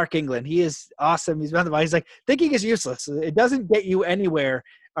 Quote Mark England. He is awesome. He's like, thinking is useless. It doesn't get you anywhere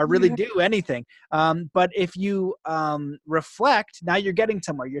or really do anything. But if you reflect, now you're getting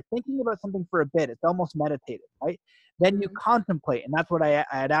somewhere. You're thinking about something for a bit. It's almost meditative, right? Then you contemplate. And that's what I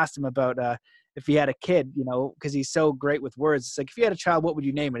had asked him about if he had a kid, you know, because he's so great with words. It's like, if you had a child, what would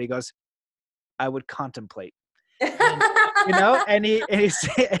you name it? He goes, I would contemplate. And, you know,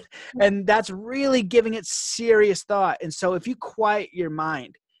 and that's really giving it serious thought. And so if you quiet your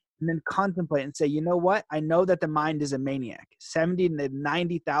mind and then contemplate and say, you know what, I know that the mind is a maniac. 70 to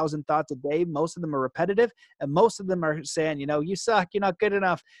 90,000 thoughts a day. Most of them are repetitive, and most of them are saying, you know, you suck, you're not good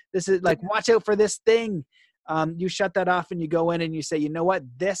enough. This is like, watch out for this thing. You shut that off and you go in and you say, you know what,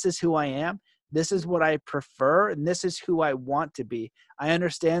 this is who I am. This is what I prefer, and this is who I want to be. I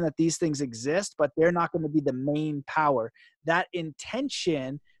understand that these things exist, but they're not going to be the main power. That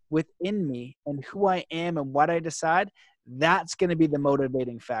intention within me and who I am and what I decide, that's going to be the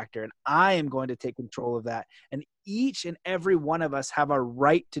motivating factor. And I am going to take control of that. And each and every one of us have a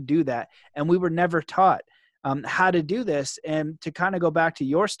right to do that. And we were never taught how to do this. And to kind of go back to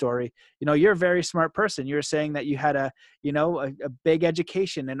your story, you know, you're a very smart person. You're saying that you had a big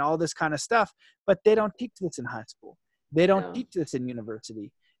education and all this kind of stuff, but they don't teach this in high school. They don't teach this in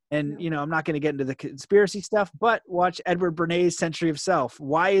university. And, you know, I'm not going to get into the conspiracy stuff, but watch Edward Bernays' Century of Self.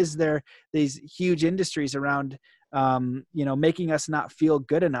 Why is there these huge industries around, making us not feel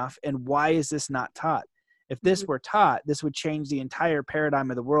good enough? And why is this not taught? If this were taught, this would change the entire paradigm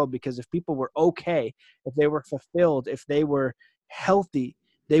of the world, because if people were okay, if they were fulfilled, if they were healthy,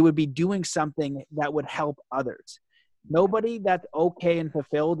 they would be doing something that would help others. Nobody that's okay and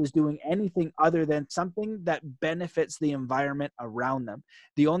fulfilled is doing anything other than something that benefits the environment around them.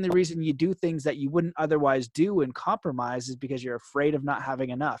 The only reason you do things that you wouldn't otherwise do and compromise is because you're afraid of not having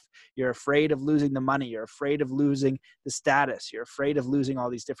enough. You're afraid of losing the money. You're afraid of losing the status. You're afraid of losing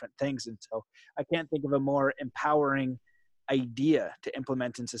all these different things. And so I can't think of a more empowering idea to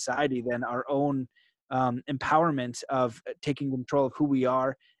implement in society than our own empowerment of taking control of who we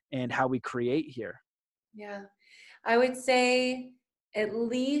are and how we create here. Yeah. I would say at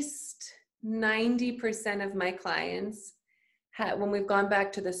least 90% of my clients, when we've gone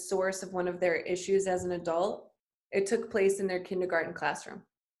back to the source of one of their issues as an adult, it took place in their kindergarten classroom.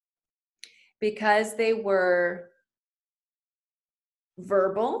 Because they were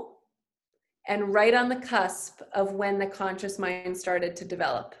verbal and right on the cusp of when the conscious mind started to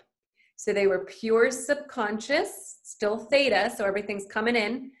develop. So they were pure subconscious, still theta, so everything's coming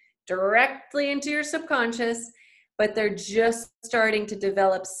in directly into your subconscious, but they're just starting to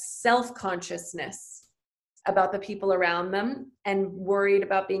develop self-consciousness about the people around them and worried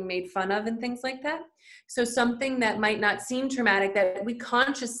about being made fun of and things like that. So something that might not seem traumatic that we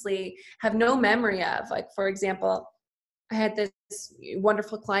consciously have no memory of, like, for example, I had this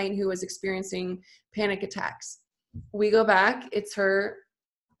wonderful client who was experiencing panic attacks. We go back, it's her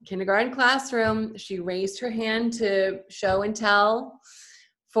kindergarten classroom. She raised her hand to show and tell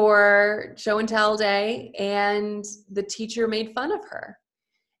for show and tell day, and the teacher made fun of her.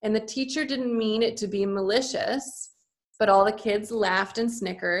 And the teacher didn't mean it to be malicious, but all the kids laughed and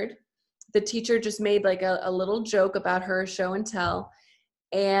snickered. The teacher just made like a little joke about her show and tell,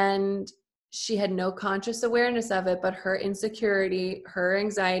 and she had no conscious awareness of it, but her insecurity, her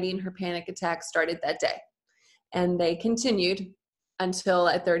anxiety, and her panic attack started that day. And they continued until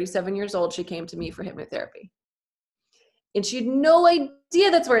at 37 years old, she came to me for hypnotherapy. And she had no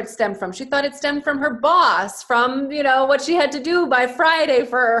idea that's where it stemmed from. She thought it stemmed from her boss, from, what she had to do by Friday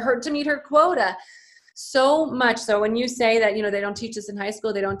for her to meet her quota. So much so when you say that, they don't teach this in high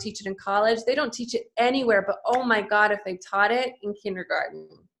school, they don't teach it in college, they don't teach it anywhere, but oh my God, if they taught it in kindergarten,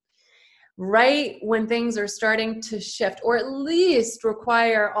 right when things are starting to shift, or at least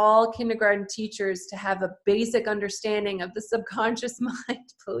require all kindergarten teachers to have a basic understanding of the subconscious mind,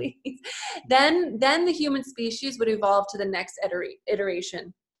 please, then the human species would evolve to the next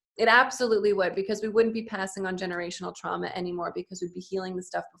iteration. It absolutely would, because we wouldn't be passing on generational trauma anymore, because we'd be healing the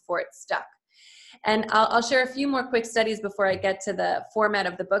stuff before it's stuck. And I'll share a few more quick studies before I get to the format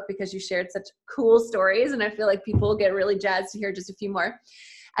of the book, because you shared such cool stories, and I feel like people will get really jazzed to hear just a few more.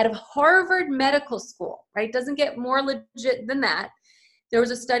 Out of Harvard Medical School, right? Doesn't get more legit than that. There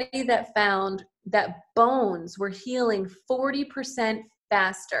was a study that found that bones were healing 40%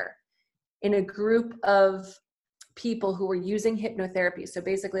 faster in a group of people who were using hypnotherapy. So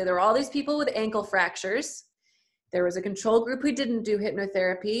basically, there were all these people with ankle fractures. There was a control group who didn't do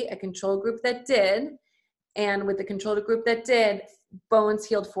hypnotherapy, a control group that did. And with the control group that did, bones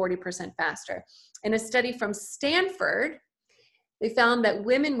healed 40% faster. In a study from Stanford, they found that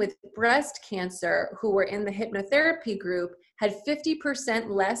women with breast cancer who were in the hypnotherapy group had 50%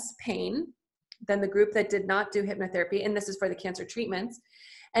 less pain than the group that did not do hypnotherapy. And this is for the cancer treatments.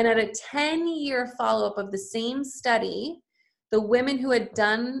 And at a 10-year follow-up of the same study, the women who had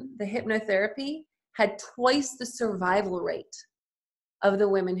done the hypnotherapy had twice the survival rate of the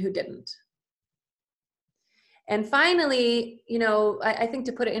women who didn't. And finally, I think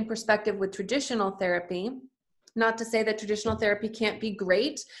to put it in perspective with traditional therapy, not to say that traditional therapy can't be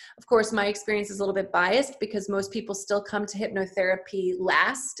great. Of course, my experience is a little bit biased because most people still come to hypnotherapy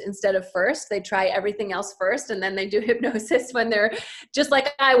last instead of first. They try everything else first, and then they do hypnosis when they're just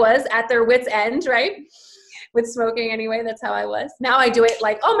like I was at their wit's end, right? With smoking anyway, that's how I was. Now I do it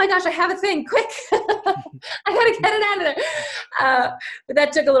like, oh my gosh, I have a thing, quick. I gotta get it out of there. But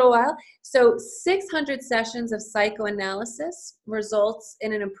that took a little while. So 600 sessions of psychoanalysis results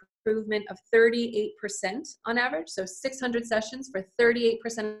in an improvement of 38% on average. So 600 sessions for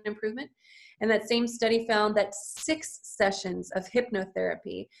 38% improvement. And that same study found that 6 sessions of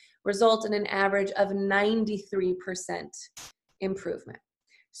hypnotherapy result in an average of 93% improvement.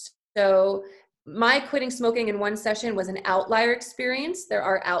 So my quitting smoking in one session was an outlier experience. There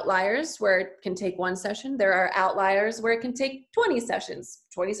are outliers where it can take 1 session. There are outliers where it can take 20 sessions.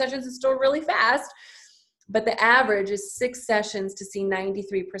 20 sessions is still really fast, but the average is 6 sessions to see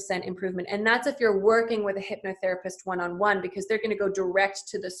 93% improvement. And that's if you're working with a hypnotherapist one-on-one, because they're going to go direct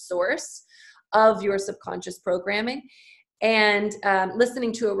to the source of your subconscious programming. And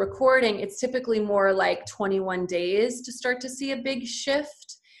listening to a recording, it's typically more like 21 days to start to see a big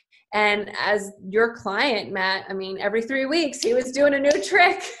shift. And as your client, Matt, I mean, every 3 weeks he was doing a new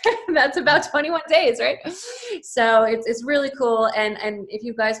trick. That's about 21 days, right? So it's really cool. And if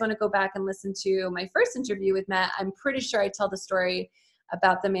you guys want to go back and listen to my first interview with Matt, I'm pretty sure I tell the story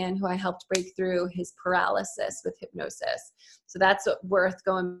about the man who I helped break through his paralysis with hypnosis. So that's worth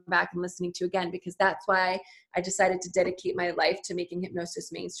going back and listening to again, because that's why I decided to dedicate my life to making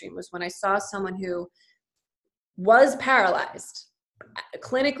hypnosis mainstream, was when I saw someone who was paralyzed,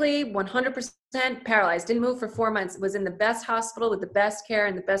 clinically 100% paralyzed, didn't move for 4 months, was in the best hospital with the best care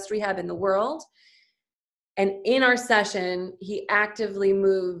and the best rehab in the world. And in our session, he actively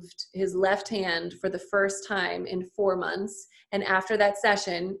moved his left hand for the first time in 4 months. And after that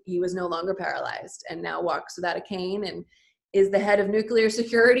session, he was no longer paralyzed and now walks without a cane and is the head of nuclear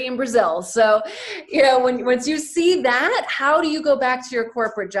security in Brazil. So, once you see that, how do you go back to your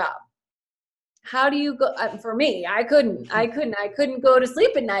corporate job? How do you go? For me, I couldn't go to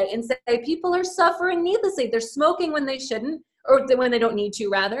sleep at night and say people are suffering needlessly. They're smoking when they shouldn't, or when they don't need to,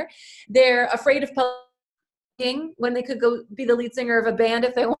 rather. They're afraid of publishing when they could go be the lead singer of a band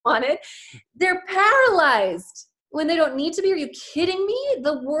if they wanted. They're paralyzed when they don't need to be. Are you kidding me?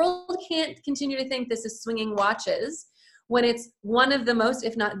 The world can't continue to think this is swinging watches when it's one of the most,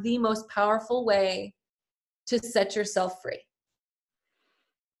 if not the most powerful way to set yourself free.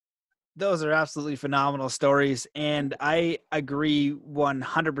 Those are absolutely phenomenal stories. And I agree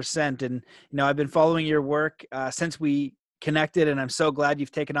 100%. And, I've been following your work since we connected, and I'm so glad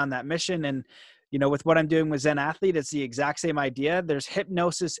you've taken on that mission. And, with what I'm doing with Zen Athlete, it's the exact same idea. There's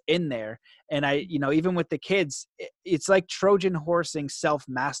hypnosis in there. And even with the kids, it's like Trojan horsing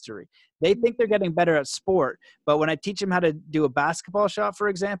self-mastery. They think they're getting better at sport, but when I teach them how to do a basketball shot, for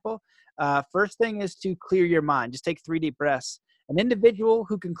example, first thing is to clear your mind. Just take 3 deep breaths. An individual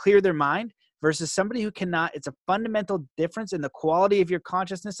who can clear their mind versus somebody who cannot, it's a fundamental difference in the quality of your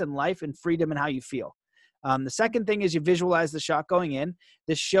consciousness and life and freedom and how you feel. The second thing is you visualize the shot going in.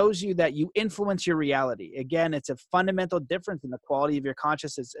 This shows you that you influence your reality. Again, it's a fundamental difference in the quality of your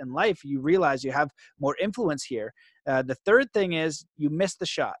consciousness and life. You realize you have more influence here. The third thing is you miss the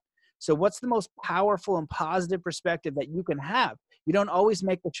shot. So what's the most powerful and positive perspective that you can have? You don't always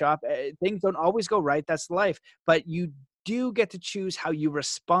make the shot. Things don't always go right. That's life. But you do get to choose how you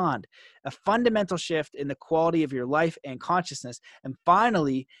respond. A fundamental shift in the quality of your life and consciousness. And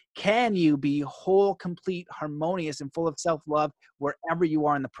finally, can you be whole, complete, harmonious, and full of self-love wherever you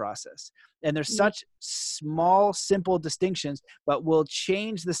are in the process? And there's such small, simple distinctions, but will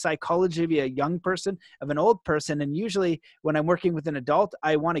change the psychology of a young person, of an old person. And usually when I'm working with an adult,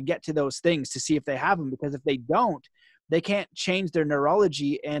 I want to get to those things to see if they have them, because if they don't, they can't change their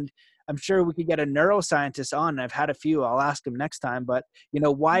neurology. And I'm sure we could get a neuroscientist on. I've had a few. I'll ask him next time. But,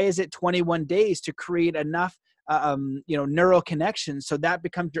 why is it 21 days to create enough, neural connections so that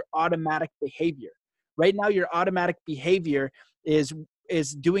becomes your automatic behavior? Right now, your automatic behavior is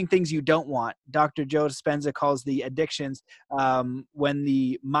doing things you don't want. Dr. Joe Dispenza calls the addictions when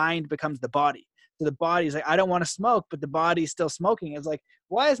the mind becomes the body. So the body's like, I don't want to smoke, but the body's still smoking. It's like,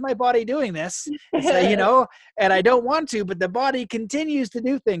 why is my body doing this? It's like, and I don't want to, but the body continues to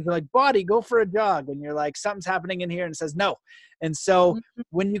do things. They're like, body, go for a jog. And you're like, something's happening in here, and it says no. And so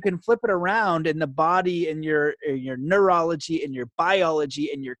when you can flip it around, and the body and your neurology and your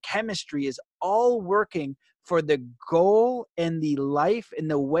biology and your chemistry is all working for the goal and the life and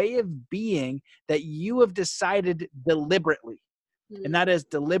the way of being that you have decided deliberately. And that is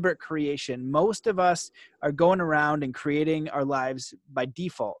deliberate creation. Most of us are going around and creating our lives by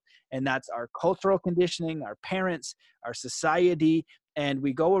default. And that's our cultural conditioning, our parents, our society. And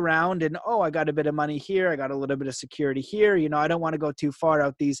we go around and, I got a bit of money here. I got a little bit of security here. I don't want to go too far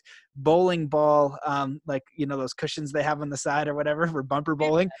out these bowling ball, those cushions they have on the side or whatever for bumper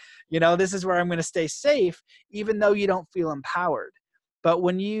bowling. This is where I'm going to stay safe, even though you don't feel empowered. But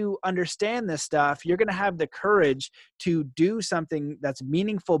when you understand this stuff, you're going to have the courage to do something that's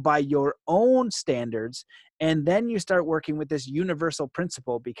meaningful by your own standards. And then you start working with this universal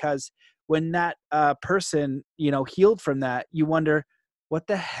principle, because when that person, healed from that, you wonder, what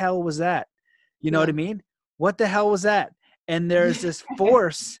the hell was that? You know what I mean? What the hell was that? And there's this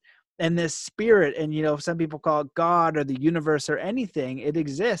force and this spirit, and, some people call it God or the universe or anything. It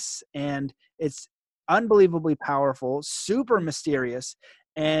exists, and it's unbelievably powerful, super mysterious,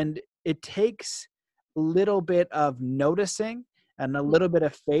 and it takes a little bit of noticing and a little bit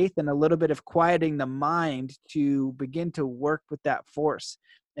of faith and a little bit of quieting the mind to begin to work with that force.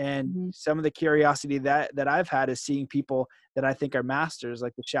 And some of the curiosity that I've had is seeing people that I think are masters,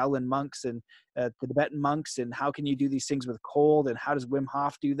 like the Shaolin monks and the Tibetan monks, and how can you do these things with cold, and how does Wim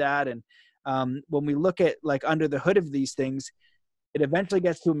Hof do that? And when we look at like under the hood of these things, it eventually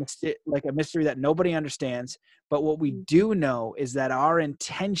gets to a mystery that nobody understands. But what we do know is that our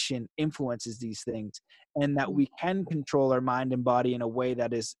intention influences these things, and that we can control our mind and body in a way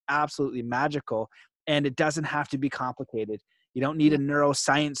that is absolutely magical. And it doesn't have to be complicated. You don't need a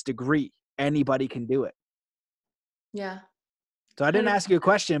neuroscience degree. Anybody can do it. Yeah. So I didn't ask you a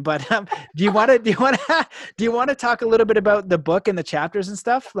question, but do you want to talk a little bit about the book and the chapters and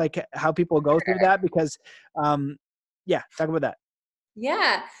stuff, like how people go through that? Because, talk about that.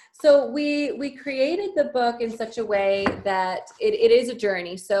 Yeah. So we created the book in such a way that it is a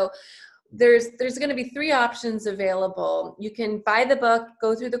journey. So there's going to be 3 options available. You can buy the book,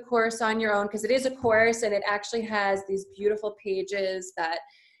 go through the course on your own, because it is a course, and it actually has these beautiful pages that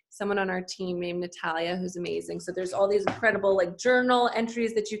someone on our team named Natalia, who's amazing. So there's all these incredible like journal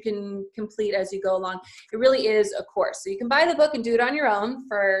entries that you can complete as you go along. It really is a course. So you can buy the book and do it on your own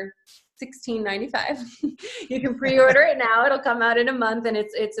for $16.95. You can pre-order it now. It'll come out in a month, and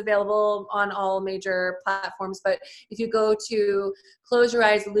it's available on all major platforms. But if you go to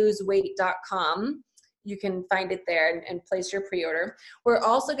closeyoureyes.loseweight.com, you can find it there and place your pre-order. We're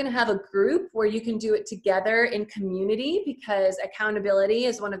also going to have a group where you can do it together in community, because accountability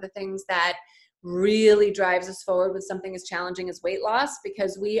is one of the things that really drives us forward with something as challenging as weight loss,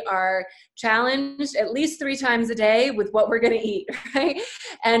 because we are challenged at least 3 times a day with what we're going to eat, right?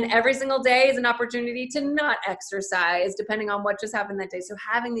 And every single day is an opportunity to not exercise, depending on what just happened that day. So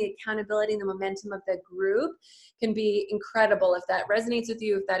having the accountability and the momentum of the group can be incredible. If that resonates with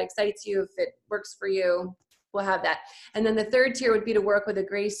you, if that excites you, if it works for you, we'll have that. And then the 3rd tier would be to work with a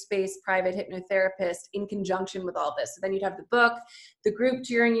grace-based private hypnotherapist in conjunction with all this. So then you'd have the book, the group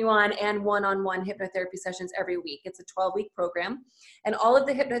cheering you on, and one-on-one hypnotherapy sessions every week. It's a 12-week program. And all of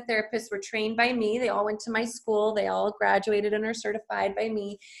the hypnotherapists were trained by me. They all went to my school. They all graduated and are certified by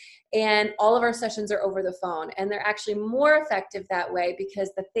me. And all of our sessions are over the phone. And they're actually more effective that way,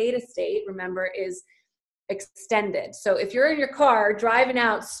 because the theta state, remember, is extended. So if you're in your car driving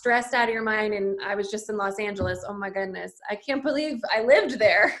out, stressed out of your mind, and I was just in Los Angeles, oh my goodness, I can't believe I lived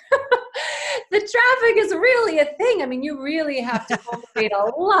there. The traffic is really a thing. I mean, you really have to cultivate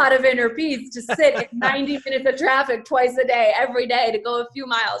a lot of inner peace to sit in 90 minutes of traffic twice a day, every day, to go a few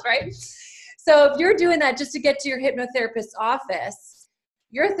miles, right? So if you're doing that just to get to your hypnotherapist's office,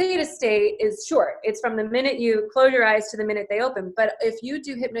 your theta state is short. It's from the minute you close your eyes to the minute they open. But if you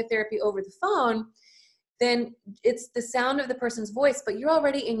do hypnotherapy over the phone, then it's the sound of the person's voice, but you're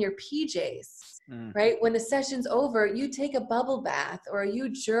already in your PJs, right? When the session's over, you take a bubble bath, or you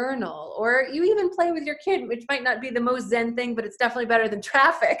journal, or you even play with your kid, which might not be the most Zen thing, but it's definitely better than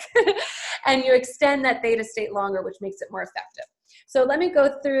traffic. And you extend that theta state longer, which makes it more effective. So let me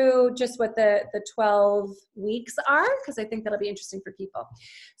go through just what the 12 weeks are, because I think that'll be interesting for people.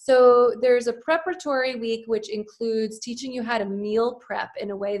 So there's a preparatory week, which includes teaching you how to meal prep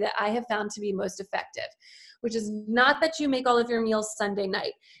in a way that I have found to be most effective, which is not that you make all of your meals Sunday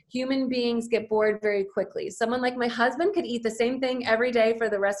night. Human beings get bored very quickly. Someone like my husband could eat the same thing every day for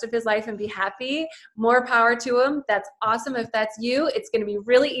the rest of his life and be happy. More power to him. That's awesome. If that's you, it's going to be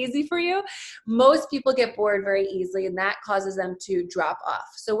really easy for you. Most people get bored very easily, and that causes them to drop off.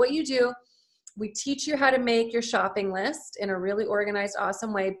 So what you do, we teach you how to make your shopping list in a really organized,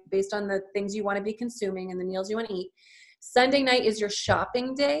 awesome way based on the things you want to be consuming and the meals you want to eat. Sunday night is your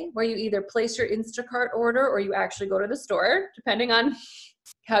shopping day, where you either place your Instacart order or you actually go to the store, depending on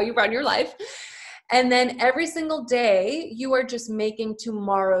how you run your life. And then every single day, you are just making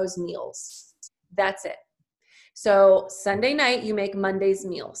tomorrow's meals. That's it. So Sunday night, you make Monday's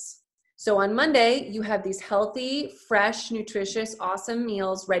meals. So on Monday, you have these healthy, fresh, nutritious, awesome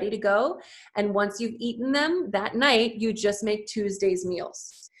meals ready to go. And once you've eaten them that night, you just make Tuesday's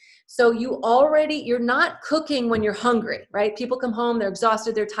meals. So you're not cooking when you're hungry, right? People come home, they're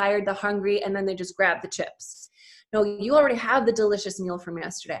exhausted, they're tired, they're hungry, and then they just grab the chips. No, you already have the delicious meal from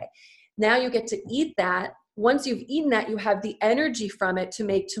yesterday. Now you get to eat that. Once you've eaten that, you have the energy from it to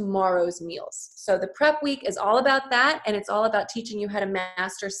make tomorrow's meals. So the prep week is all about that, and it's all about teaching you how to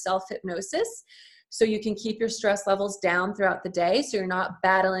master self-hypnosis so you can keep your stress levels down throughout the day so you're not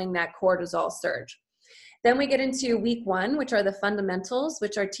battling that cortisol surge. Then we get into week 1, which are the fundamentals,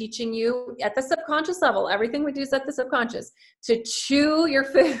 which are teaching you at the subconscious level, everything we do is at the subconscious, to chew your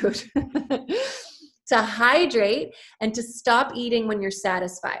food, to hydrate, and to stop eating when you're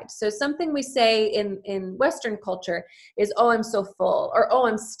satisfied. So something we say in Western culture is, oh, I'm so full, or oh,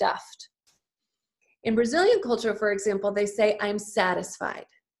 I'm stuffed. In Brazilian culture, for example, they say, I'm satisfied.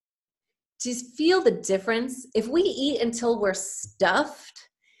 Do you feel the difference? If we eat until we're stuffed,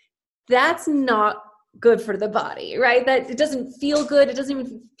 that's not good for the body, right? That it doesn't feel good. It doesn't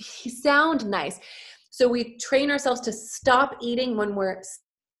even sound nice. So we train ourselves to stop eating when we're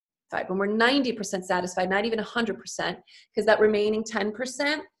satisfied, when we're 90% satisfied, not even 100%, because that remaining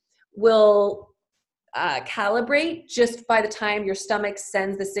 10% will calibrate just by the time your stomach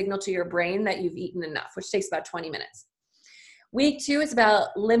sends the signal to your brain that you've eaten enough, which takes about 20 minutes. Week 2 is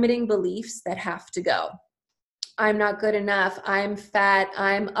about limiting beliefs that have to go. I'm not good enough, I'm fat,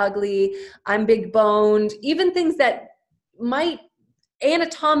 I'm ugly, I'm big boned, even things that might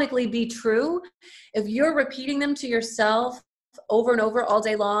anatomically be true. If you're repeating them to yourself over and over all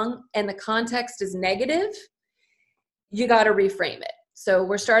day long and the context is negative, you got to reframe it. So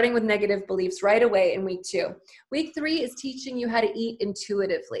we're starting with negative beliefs right away in week 2. Week 3 is teaching you how to eat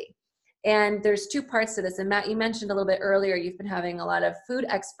intuitively. And there's 2 parts to this. And Matt, you mentioned a little bit earlier, you've been having a lot of food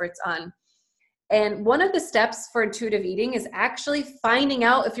experts on. And one of the steps for intuitive eating is actually finding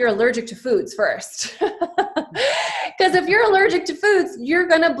out if you're allergic to foods first. Because if you're allergic to foods, you're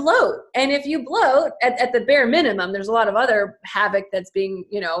going to bloat. And if you bloat, at the bare minimum, there's a lot of other havoc that's being,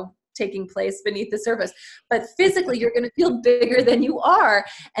 taking place beneath the surface. But physically, you're going to feel bigger than you are.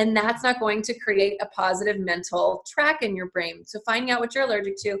 And that's not going to create a positive mental track in your brain. So finding out what you're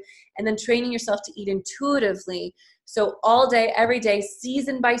allergic to and then training yourself to eat intuitively. So all day, every day,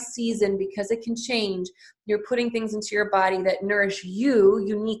 season by season, because it can change, you're putting things into your body that nourish you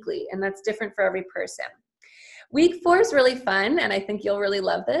uniquely. And that's different for every person. Week 4 is really fun, and I think you'll really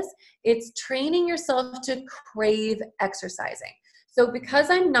love this. It's training yourself to crave exercising. So because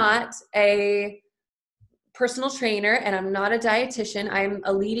I'm not a personal trainer and I'm not a dietitian, I'm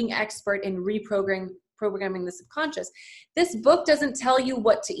a leading expert in reprogramming the subconscious. This book doesn't tell you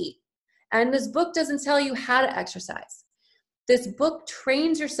what to eat. And this book doesn't tell you how to exercise. This book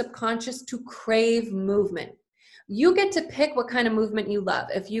trains your subconscious to crave movement. You get to pick what kind of movement you love.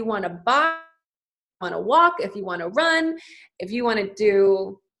 If you want to box, want to walk, if you want to run, if you want to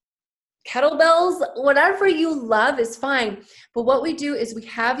do kettlebells, whatever you love is fine. But what we do is we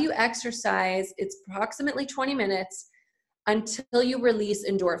have you exercise. It's approximately 20 minutes until you release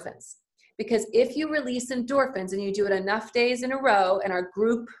endorphins. Because if you release endorphins and you do it enough days in a row, and our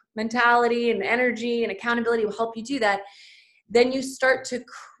group mentality and energy and accountability will help you do that, then you start to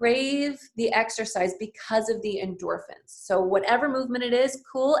crave the exercise because of the endorphins. So whatever movement it is,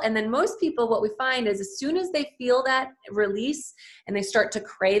 cool. And then most people, what we find is as soon as they feel that release and they start to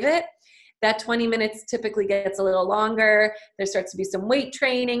crave it, that 20 minutes typically gets a little longer. There starts to be some weight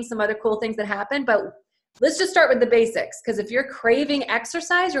training, some other cool things that happen. But let's just start with the basics, because if you're craving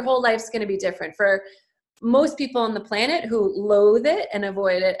exercise, your whole life's going to be different for most people on the planet who loathe it and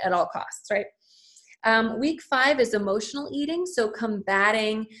avoid it at all costs, right? Week 5 is emotional eating. So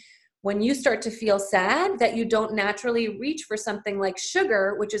combating when you start to feel sad that you don't naturally reach for something like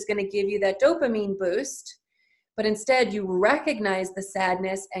sugar, which is going to give you that dopamine boost, but instead you recognize the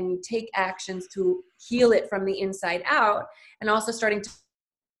sadness and you take actions to heal it from the inside out, and also starting to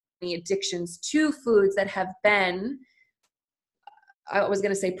the addictions to foods that have been, I was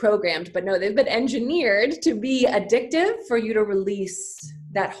going to say programmed, but no, they've been engineered to be addictive for you to release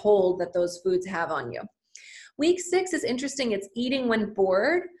that hold that those foods have on you. Week 6 is interesting. It's eating when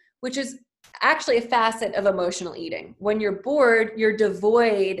bored, which is actually a facet of emotional eating. When you're bored, you're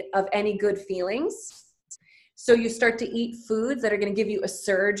devoid of any good feelings. So you start to eat foods that are going to give you a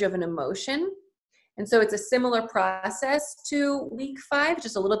surge of an emotion. And so it's a similar process to week 5,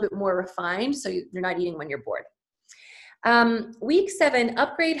 just a little bit more refined. So you're not eating when you're bored. Week 7,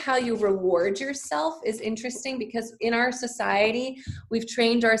 upgrade how you reward yourself, is interesting because in our society, we've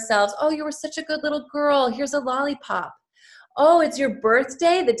trained ourselves, oh, you were such a good little girl, here's a lollipop. Oh, it's your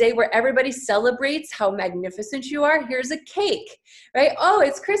birthday, the day where everybody celebrates how magnificent you are, here's a cake, right? Oh,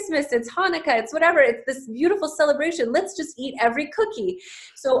 it's Christmas, it's Hanukkah, it's whatever, it's this beautiful celebration, let's just eat every cookie.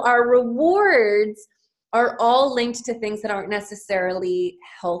 So our rewards are all linked to things that aren't necessarily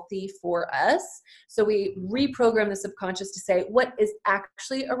healthy for us. So we reprogram the subconscious to say, what is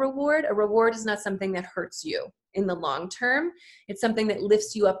actually a reward? A reward is not something that hurts you in the long term. It's something that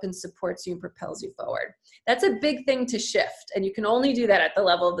lifts you up and supports you and propels you forward. That's a big thing to shift. And you can only do that at the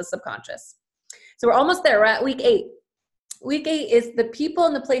level of the subconscious. So we're almost there. We're at week 8. Week 8 is the people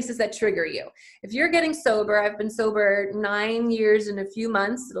and the places that trigger you. If you're getting sober, I've been sober 9 years in a few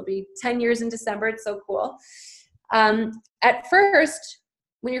months. It'll be 10 years in December. It's so cool. At first,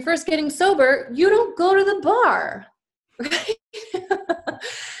 when you're first getting sober, you don't go to the bar, right?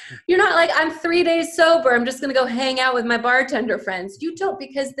 You're not like, I'm 3 days sober, I'm just going to go hang out with my bartender friends. You don't,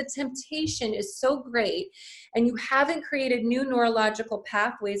 because the temptation is so great and you haven't created new neurological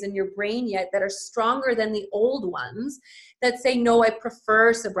pathways in your brain yet that are stronger than the old ones that say, no, I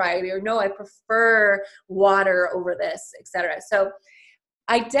prefer sobriety, or no, I prefer water over this, etc. So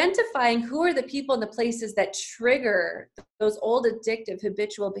identifying who are the people and the places that trigger those old addictive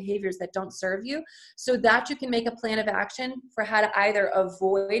habitual behaviors that don't serve you, so that you can make a plan of action for how to either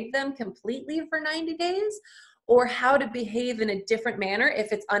avoid them completely for 90 days or how to behave in a different manner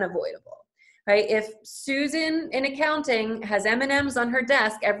if it's unavoidable, right? If Susan in accounting has M&Ms on her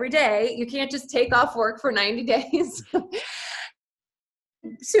desk every day, you can't just take off work for 90 days.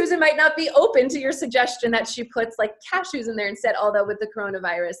 Susan might not be open to your suggestion that she puts like cashews in there instead, although with the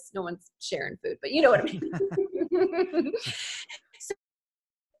coronavirus, no one's sharing food, but you know what I mean. So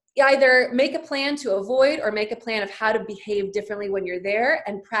you either make a plan to avoid or make a plan of how to behave differently when you're there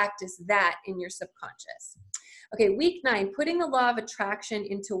and practice that in your subconscious. Okay, week 9, putting the law of attraction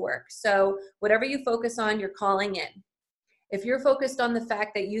into work. So whatever you focus on, you're calling in. If you're focused on the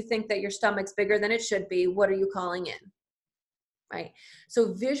fact that you think that your stomach's bigger than it should be, what are you calling in? Right?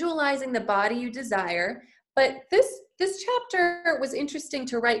 So visualizing the body you desire. But this chapter was interesting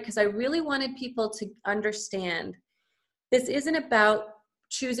to write because I really wanted people to understand this isn't about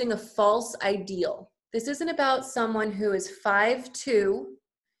choosing a false ideal. This isn't about someone who is 5'2"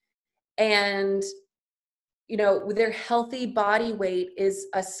 and their healthy body weight is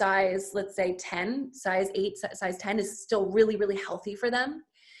a size, let's say 10, size 8, size 10 is still really, really healthy for them.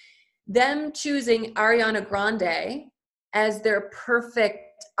 Them choosing Ariana Grande as their perfect,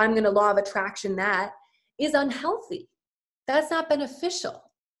 I'm going to law of attraction, that is unhealthy. That's not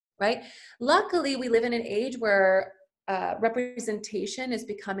beneficial, right? Luckily, we live in an age where representation is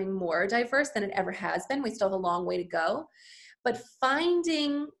becoming more diverse than it ever has been. We still have a long way to go. But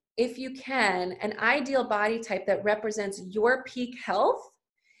finding, if you can, an ideal body type that represents your peak health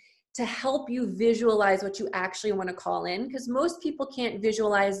to help you visualize what you actually want to call in, because most people can't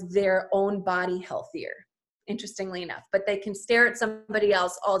visualize their own body healthier, interestingly enough, but they can stare at somebody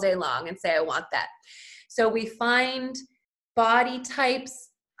else all day long and say, I want that. So we find body types,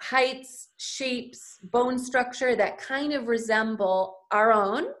 heights, shapes, bone structure that kind of resemble our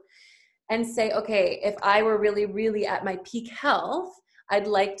own and say, okay, if I were really, really at my peak health, I'd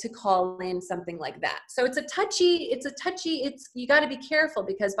like to call in something like that. So it's you got to be careful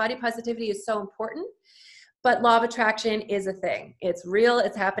because body positivity is so important. But law of attraction is a thing. It's real.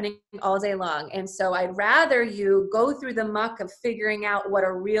 It's happening all day long. And so I'd rather you go through the muck of figuring out what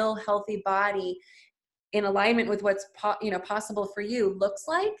a real healthy body in alignment with what's possible for you looks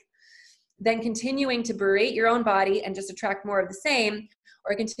like, then continuing to berate your own body and just attract more of the same,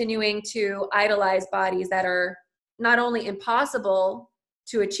 or continuing to idolize bodies that are not only impossible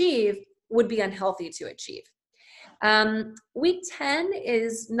to achieve, would be unhealthy to achieve. Week 10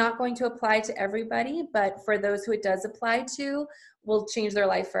 is not going to apply to everybody, but for those who it does apply to, will change their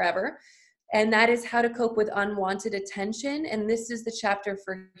life forever. And that is how to cope with unwanted attention. And this is the chapter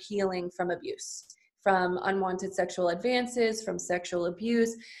for healing from abuse, from unwanted sexual advances, from sexual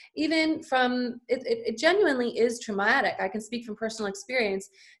abuse, even from, it genuinely is traumatic. I can speak from personal experience,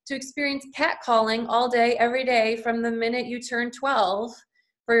 to experience catcalling all day, every day, from the minute you turn 12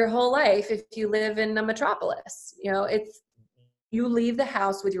 for your whole life. If you live in a metropolis, you leave the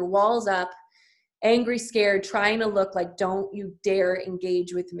house with your walls up, angry, scared, trying to look like, don't you dare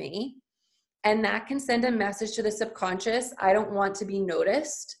engage with me. And that can send a message to the subconscious, I don't want to be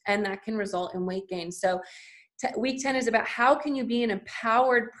noticed. And that can result in weight gain. So week 10 is about how can you be an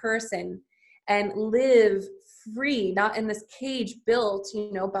empowered person and live free, not in this cage built,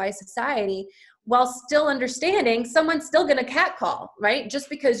 by society, while still understanding someone's still going to catcall, right?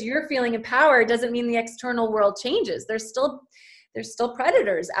 Just because you're feeling empowered doesn't mean the external world changes. There's still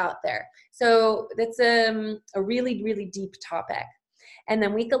predators out there. So that's a really, really deep topic. And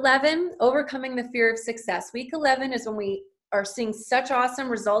then week 11, overcoming the fear of success. Week 11 is when we are seeing such awesome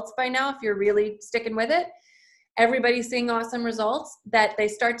results by now, if you're really sticking with it. Everybody's seeing awesome results that they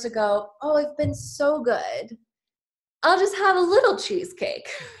start to go, oh, I've been so good, I'll just have a little cheesecake.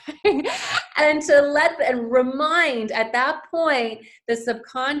 And remind at that point the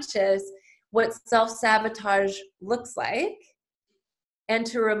subconscious what self-sabotage looks like, and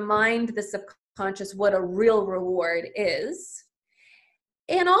to remind the subconscious what a real reward is.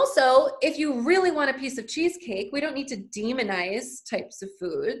 And also, if you really want a piece of cheesecake, we don't need to demonize types of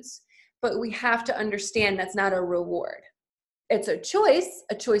foods, but we have to understand that's not a reward. It's a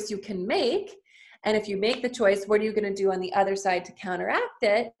choice you can make. And if you make the choice, what are you going to do on the other side to counteract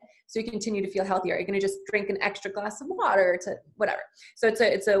it so you continue to feel healthier? Are you going to just drink an extra glass of water to whatever? So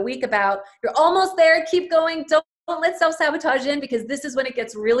it's a week about, you're almost there, keep going, don't let self-sabotage in, because this is when it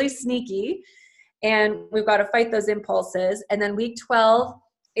gets really sneaky. And we've got to fight those impulses. And then week 12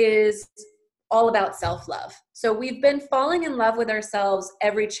 is all about self-love. So we've been falling in love with ourselves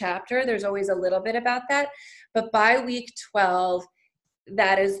every chapter. There's always a little bit about that. But by week 12,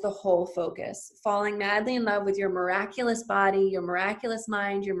 that is the whole focus. Falling madly in love with your miraculous body, your miraculous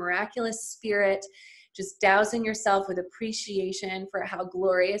mind, your miraculous spirit. Just dousing yourself with appreciation for how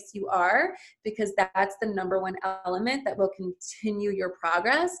glorious you are, because that's the number one element that will continue your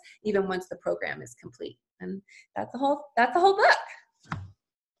progress even once the program is complete. And that's the whole book.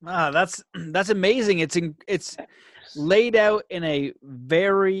 Wow, that's amazing. It's laid out in a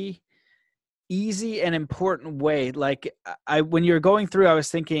very easy and important way. Like when you're going through, I was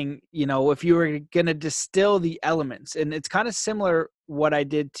thinking, if you were going to distill the elements, and it's kind of similar what I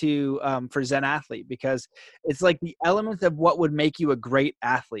did for Zen Athlete, because it's like the elements of what would make you a great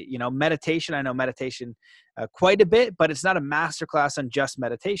athlete. Meditation, I know meditation quite a bit, but it's not a masterclass on just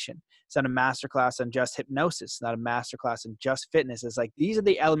meditation. It's not a masterclass on just hypnosis. It's not a masterclass on just fitness. It's like, these are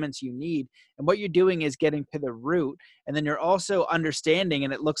the elements you need. And what you're doing is getting to the root. And then you're also understanding,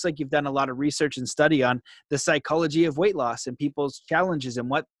 and it looks like you've done a lot of research and study on the psychology of weight loss and people's challenges and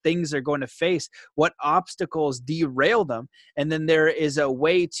what things they're going to face, what obstacles derail them. And then there is a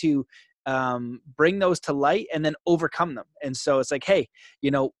way to bring those to light and then overcome them. And so it's like, hey,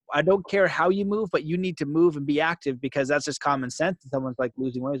 I don't care how you move, but you need to move and be active, because that's just common sense. And someone's like,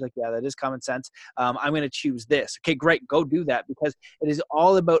 losing weight is like, yeah, that is common sense. I'm going to choose this. Okay, great. Go do that, because it is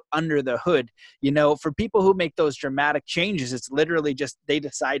all about under the hood. For people who make those dramatic changes, it's literally just, they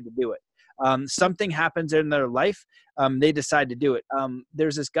decide to do it. Something happens in their life. They decide to do it.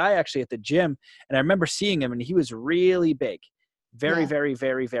 There's this guy actually at the gym, and I remember seeing him, and he was really big. Very, very,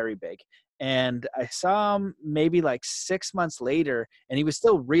 very, very big. And I saw him maybe like 6 months later, and he was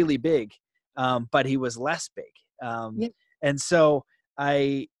still really big, but he was less big. And so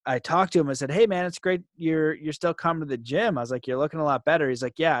I talked to him. I said, hey man, it's great. You're still coming to the gym. I was like, you're looking a lot better. He's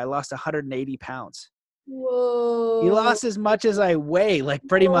like, yeah, I lost 180 pounds. Whoa. He lost as much as I weigh, like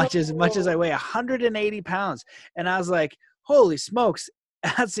pretty much as much as I weigh, 180 pounds. And I was like, holy smokes,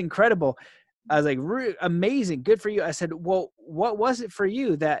 that's incredible. I was like, amazing. Good for you. I said, well, what was it for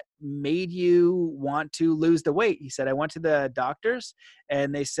you that made you want to lose the weight? He said, I went to the doctors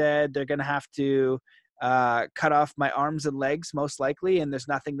and they said they're going to have to cut off my arms and legs most likely. And there's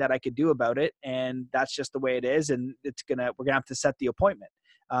nothing that I could do about it. And that's just the way it is. And we're going to have to set the appointment.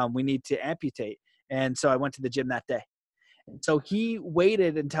 We need to amputate. And so I went to the gym that day. And so he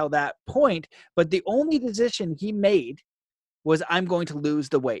waited until that point, but the only decision he made was, I'm going to lose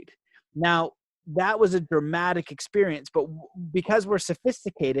the weight. Now, that was a dramatic experience, but because we're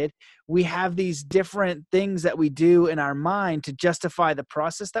sophisticated, we have these different things that we do in our mind to justify the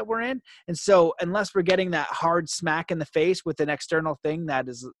process that we're in. And so unless we're getting that hard smack in the face with an external thing that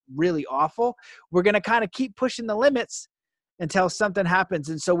is really awful, we're going to kind of keep pushing the limits until something happens.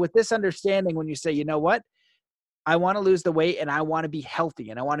 And so with this understanding, when you say, you know what, I want to lose the weight and I want to be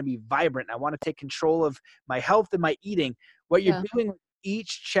healthy and I want to be vibrant. I want to take control of my health and my eating. What you're Yeah. doing with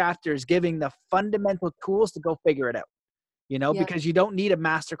each chapter is giving the fundamental tools to go figure it out, Yeah. because you don't need a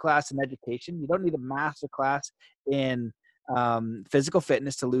masterclass in education. You don't need a masterclass in physical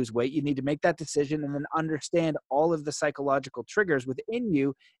fitness to lose weight. You need to make that decision and then understand all of the psychological triggers within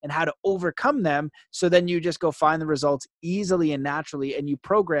you and how to overcome them. So then you just go find the results easily and naturally and you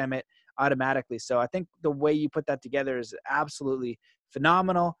program it automatically. So I think the way you put that together is absolutely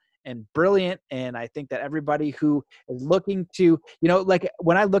phenomenal and brilliant. And I think that everybody who is looking to, like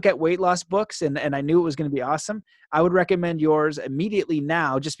when I look at weight loss books and I knew it was going to be awesome, I would recommend yours immediately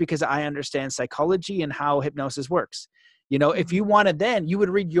now, just because I understand psychology and how hypnosis works. If you wanted, then you would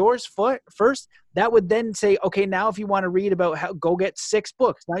read yours first. That would then say, okay, now if you want to read about how, go get 6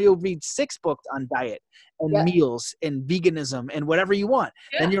 books. Now you'll read 6 books on diet and Yeah. meals and veganism and whatever you want.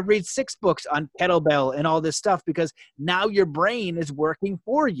 Yeah. Then you'll read 6 books on kettlebell and all this stuff, because now your brain is working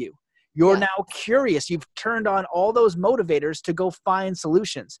for you. You're now curious. You've turned on all those motivators to go find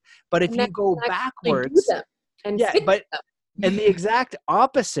solutions. But if And you go do backwards, them and yeah, stick but to them. and the exact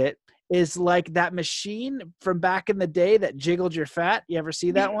opposite is like that machine from back in the day that jiggled your fat. You ever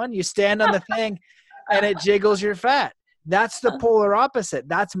see that one? You stand on the thing and it jiggles your fat. That's the polar opposite.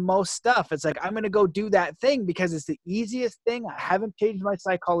 That's most stuff. It's like, I'm going to go do that thing because it's the easiest thing. I haven't changed my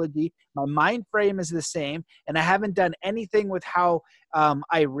psychology. My mind frame is the same. And I haven't done anything with how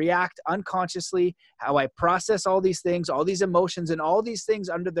I react unconsciously, how I process all these things, all these emotions, and all these things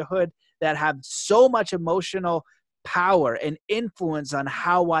under the hood that have so much emotional power and influence on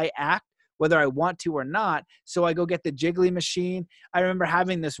how I act, whether I want to or not. So I go get the jiggly machine. I remember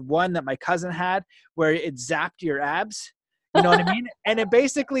having this one that my cousin had where it zapped your abs. You know what I mean? And it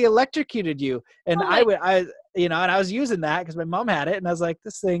basically electrocuted you. And and I was using that because my mom had it. And I was like,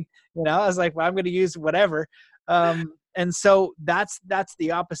 this thing, I was like, well, I'm going to use whatever. And so that's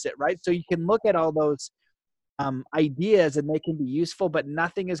the opposite, right? So you can look at all those ideas and they can be useful, but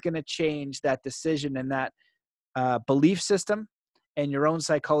nothing is going to change that decision and that belief system and your own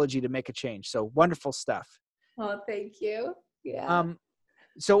psychology to make a change. So wonderful stuff. Oh, thank you. Yeah.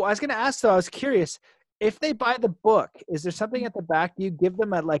 So I was going to ask, though, I was curious, if they buy the book, is there something at the back? Do you give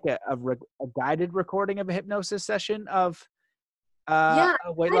them a guided recording of a hypnosis session of a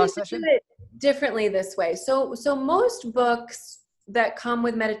weight loss session? Do it differently this way. So most books that come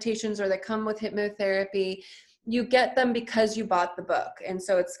with meditations or that come with hypnotherapy, you get them because you bought the book. And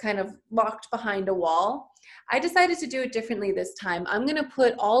so it's kind of locked behind a wall. I decided to do it differently this time. I'm going to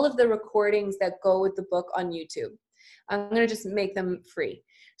put all of the recordings that go with the book on YouTube. I'm going to just make them free.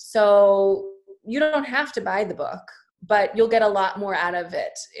 So you don't have to buy the book, but you'll get a lot more out of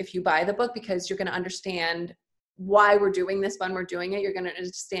it if you buy the book, because you're going to understand why we're doing this when we're doing it. You're going to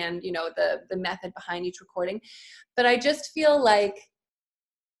understand, the method behind each recording. But I just feel like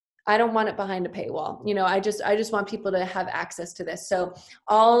I don't want it behind a paywall. I just want people to have access to this. So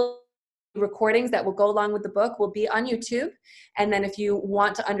all recordings that will go along with the book will be on YouTube. And then if you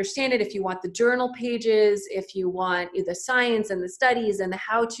want to understand it, if you want the journal pages, if you want the science and the studies and the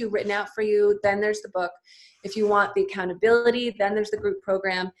how-to written out for you, then there's the book. If you want the accountability, then there's the group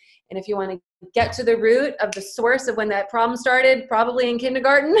program. And if you want to get to the root of the source of when that problem started, probably in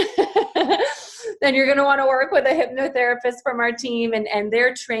kindergarten, then you're going to want to work with a hypnotherapist from our team, and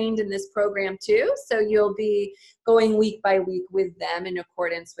they're trained in this program too. So you'll be going week by week with them in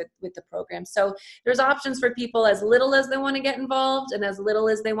accordance with the program. So there's options for people as little as they want to get involved and as little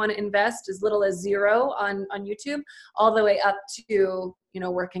as they want to invest, as little as $0 on YouTube, all the way up to,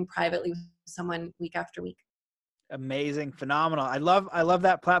 working privately with someone week after week. Amazing. Phenomenal. I love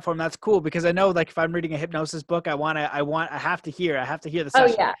that platform. That's cool, because I know, like, if I'm reading a hypnosis book, I have to hear the session.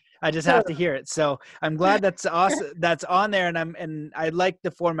 Oh, yeah. I just have to hear it. So I'm glad that's awesome. That's on there. And I like the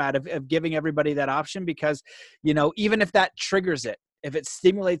format of giving everybody that option, because, even if that triggers it, if it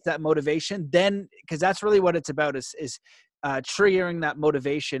stimulates that motivation, then, because that's really what it's about, is triggering that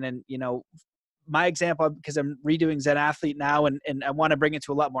motivation. And, my example, because I'm redoing Zen Athlete now, and I want to bring it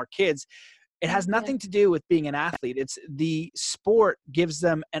to a lot more kids. It has nothing to do with being an athlete. It's the sport gives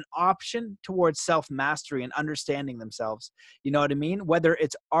them an option towards self-mastery and understanding themselves. You know what I mean? Whether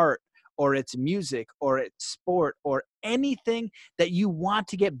it's art or it's music or it's sport or anything that you want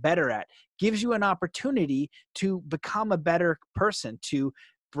to get better at, gives you an opportunity to become a better person, to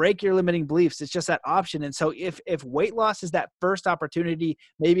break your limiting beliefs. It's just that option. And so if weight loss is that first opportunity,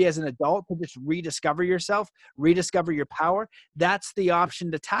 maybe as an adult, to just rediscover yourself, rediscover your power, that's the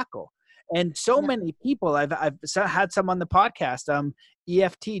option to tackle. And so many people, I've had some on the podcast,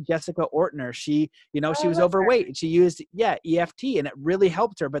 EFT, Jessica Ortner, she was overweight and she used, EFT, and it really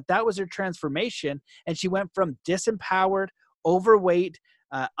helped her, but that was her transformation. And she went from disempowered, overweight,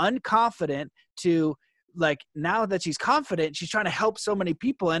 unconfident to, like, now that she's confident, she's trying to help so many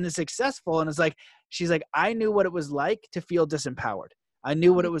people and is successful. And it's like, she's like, I knew what it was like to feel disempowered. I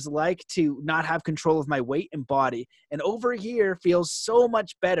knew what it was like to not have control of my weight and body. And over here feels so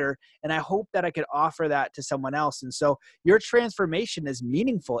much better. And I hope that I could offer that to someone else. And so your transformation is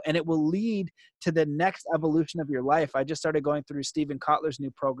meaningful and it will lead to the next evolution of your life. I just started going through Stephen Kotler's new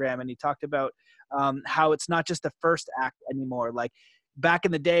program, and he talked about how it's not just the first act anymore. Like back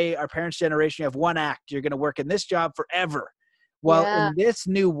in the day, our parents' generation, you have one act. You're going to work in this job forever. Well, in this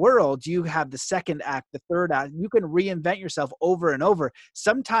new world, you have the second act, the third act. You can reinvent yourself over and over.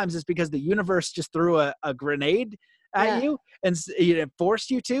 Sometimes it's because the universe just threw a grenade at you and it forced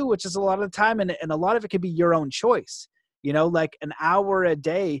you to, which is a lot of the time. And a lot of it can be your own choice. Like an hour a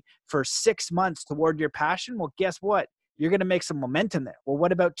day for 6 months toward your passion. Well, guess what? You're going to make some momentum there. Well,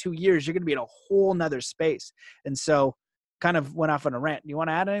 what about 2 years? You're going to be in a whole nother space. And so kind of went off on a rant. You want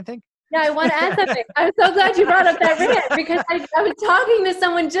to add anything? Yeah, I want to add something. I'm so glad you brought up that rant because I was talking to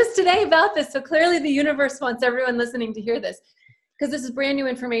someone just today about this. So clearly the universe wants everyone listening to hear this because this is brand new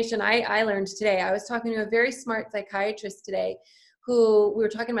information I learned today. I was talking to a very smart psychiatrist today who we were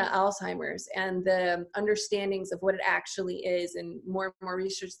talking about Alzheimer's and the understandings of what it actually is and more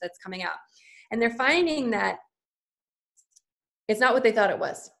research that's coming out. And they're finding that it's not what they thought it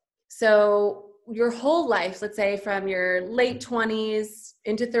was. So your whole life, let's say from your late 20s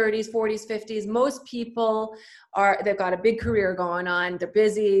into 30s, 40s, 50s, most people they've got a big career going on. They're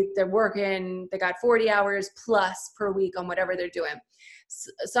busy, they're working, they got 40 hours plus per week on whatever they're doing.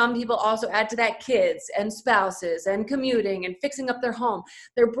 Some people also add to that kids and spouses and commuting and fixing up their home.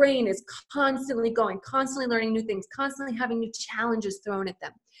 Their brain is constantly going, constantly learning new things, constantly having new challenges thrown at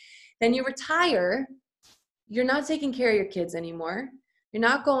them. Then you retire, you're not taking care of your kids anymore. You're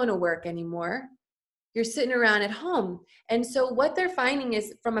not going to work anymore. You're sitting around at home. And so what they're finding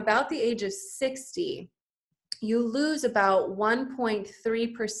is from about the age of 60, you lose about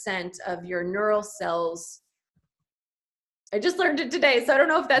 1.3% of your neural cells. I just learned it today, so I don't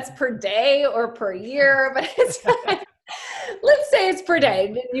know if that's per day or per year, but let's say it's per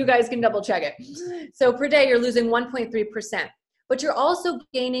day. You guys can double check it. So per day, you're losing 1.3%, but you're also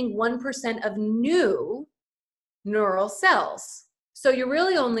gaining 1% of new neural cells. So you're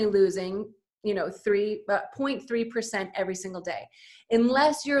really only losing 0.3% every single day,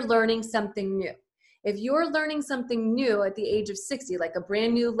 unless you're learning something new. If you're learning something new at the age of 60, like a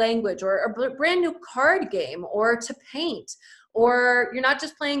brand new language or a brand new card game or to paint, or you're not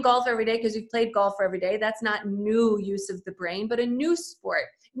just playing golf every day because you've played golf for every day, that's not new use of the brain, but a new sport,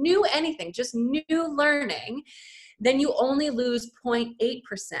 new anything, just new learning, then you only lose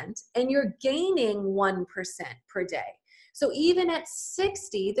 0.8% and you're gaining 1% per day. So even at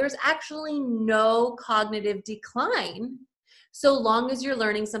 60, there's actually no cognitive decline so long as you're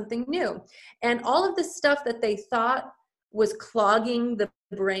learning something new. And all of the stuff that they thought was clogging the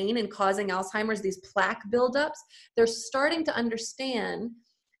brain and causing Alzheimer's, these plaque buildups, they're starting to understand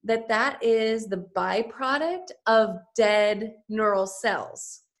that that is the byproduct of dead neural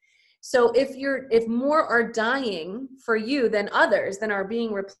cells. So if more are dying for you than others than are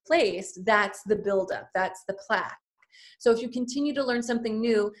being replaced, that's the buildup, that's the plaque. So if you continue to learn something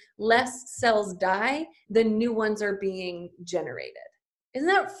new, less cells die, then new ones are being generated. Isn't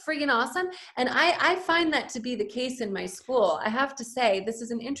that freaking awesome? And I find that to be the case in my school. I have to say, this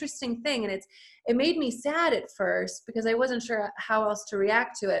is an interesting thing, and it made me sad at first because I wasn't sure how else to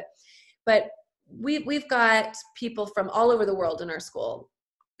react to it. But we've got people from all over the world in our school.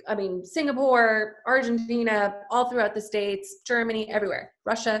 I mean, Singapore, Argentina, all throughout the States, Germany, everywhere,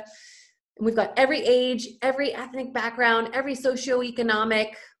 Russia. And we've got every age, every ethnic background, every socioeconomic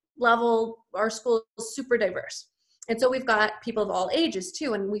level. Our school is super diverse. And so we've got people of all ages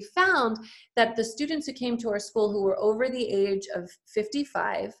too. And we found that the students who came to our school who were over the age of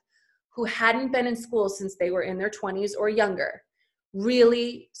 55, who hadn't been in school since they were in their 20s or younger,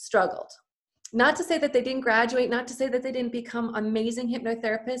 really struggled. Not to say that they didn't graduate, not to say that they didn't become amazing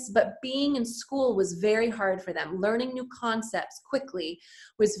hypnotherapists, but being in school was very hard for them. Learning new concepts quickly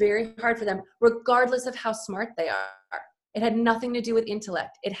was very hard for them, regardless of how smart they are. It had nothing to do with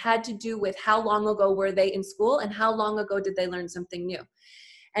intellect. It had to do with how long ago were they in school and how long ago did they learn something new.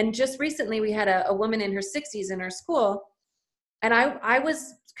 And just recently we had a woman in her 60s in our school And I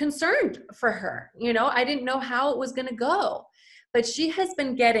was concerned for her. You know, I didn't know how it was going to go. But she has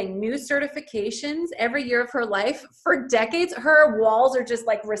been getting new certifications every year of her life for decades. Her walls are just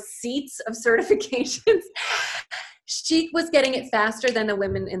like receipts of certifications. She was getting it faster than the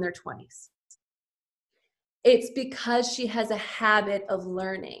women in their 20s. It's because she has a habit of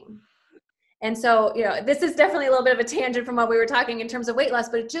learning. And so, you know, this is definitely a little bit of a tangent from what we were talking in terms of weight loss,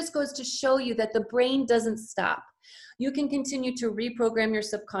 but it just goes to show you that the brain doesn't stop. You can continue to reprogram your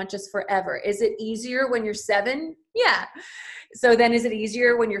subconscious forever. Is it easier when you're 7? Yeah. So then is it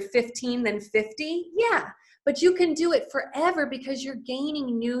easier when you're 15 than 50? Yeah. But you can do it forever because you're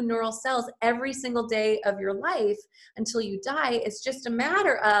gaining new neural cells every single day of your life until you die. It's just a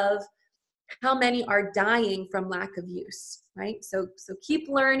matter of how many are dying from lack of use, right? So keep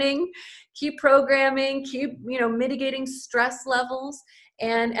learning, keep programming, keep, you know, mitigating stress levels,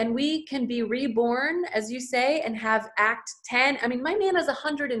 and we can be reborn, as you say, and have Act 10. I mean, my Nana's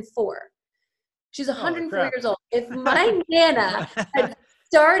 104. She's 104 years old. If my Nana had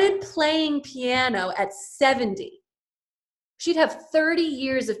started playing piano at 70, she'd have 30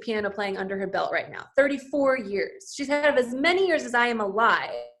 years of piano playing under her belt right now, 34 years. She's had as many years as I am alive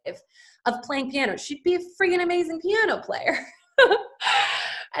of playing piano. She'd be a freaking amazing piano player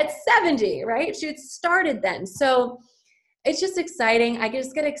at 70, right? She had started then. So it's just exciting. I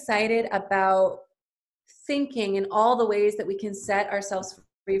just get excited about thinking in all the ways that we can set ourselves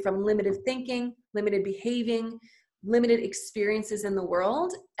free from limited thinking, limited behaving, limited experiences in the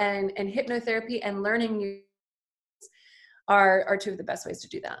world, and hypnotherapy and learning new are two of the best ways to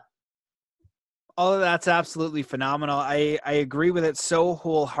do that. All of that's absolutely phenomenal. I agree with it so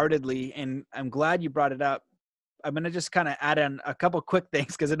wholeheartedly, and I'm glad you brought it up. I'm going to just kind of add in a couple quick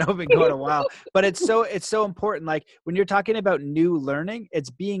things because I know we've been going a while, but it's so important. Like when you're talking about new learning,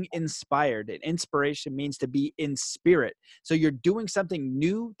 it's being inspired, and inspiration means to be in spirit. So you're doing something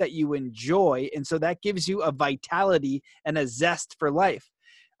new that you enjoy. And so that gives you a vitality and a zest for life.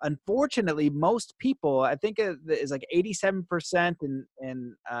 Unfortunately, most people, I think it's like 87%,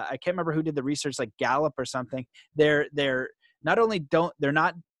 and I can't remember who did the research, like Gallup or something. They're not only they're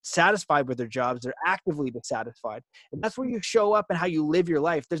not satisfied with their jobs, they're actively dissatisfied. And that's where you show up and how you live your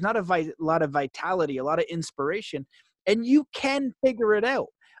life. There's not a lot of vitality, a lot of inspiration, and you can figure it out.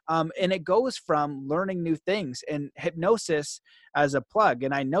 And it goes from learning new things, and hypnosis as a plug,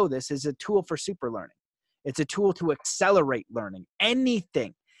 and I know this, is a tool for super learning. It's a tool to accelerate learning.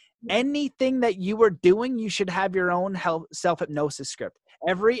 Anything that you are doing, you should have your own self-hypnosis script.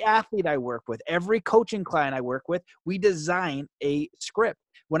 Every athlete I work with, every coaching client I work with, we design a script.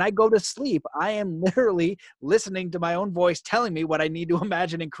 When I go to sleep, I am literally listening to my own voice telling me what I need to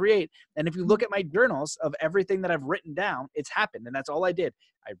imagine and create. And if you look at my journals of everything that I've written down, it's happened. And that's all I did.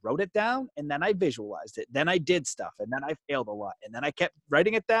 I wrote it down, and then I visualized it. Then I did stuff, and then I failed a lot. And then I kept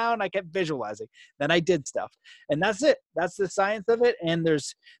writing it down. I kept visualizing. Then I did stuff. And that's it. That's the science of it. And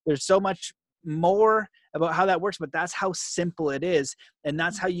there's so much more about how that works, but that's how simple it is. And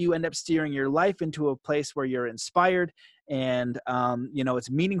that's how you end up steering your life into a place where you're inspired and, it's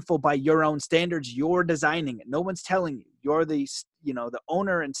meaningful by your own standards. You're designing it. No one's telling you. You're the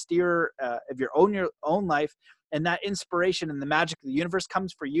owner and steerer of your own life. And that inspiration and the magic of the universe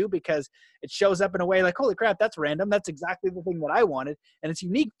comes for you because it shows up in a way like, holy crap, that's random. That's exactly the thing that I wanted. And it's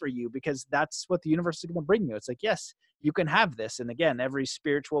unique for you because that's what the universe is going to bring you. It's like, yes, you can have this. And again, every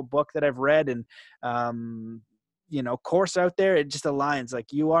spiritual book that I've read and, course out there, it just aligns. Like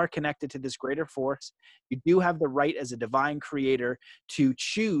you are connected to this greater force. You do have the right as a divine creator to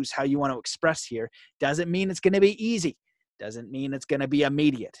choose how you want to express here. Doesn't mean it's going to be easy. Doesn't mean it's going to be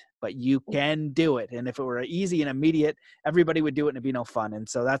immediate, but you can do it. And if it were easy and immediate, everybody would do it and it'd be no fun. And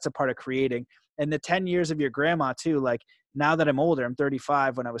so that's a part of creating. And the 10 years of your grandma too, like now that I'm older, I'm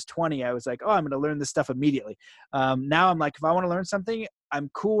 35. When I was 20, I was like, oh, I'm going to learn this stuff immediately. Now I'm like, if I want to learn something,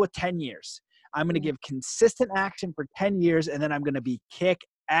 I'm cool with 10 years. I'm going to give consistent action for 10 years, and then I'm going to be kick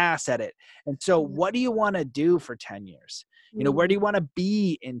ass at it. And so what do you want to do for 10 years? Where do you want to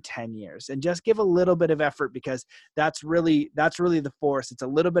be in 10 years? And just give a little bit of effort because that's really the force. It's a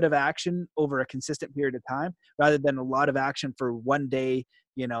little bit of action over a consistent period of time rather than a lot of action for one day,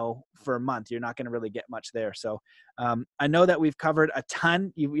 for a month. You're not going to really get much there. So I know that we've covered a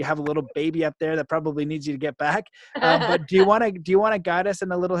ton. You have a little baby up there that probably needs you to get back. But do you want to guide us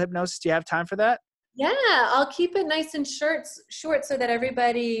in a little hypnosis? Do you have time for that? Yeah, I'll keep it nice and short so that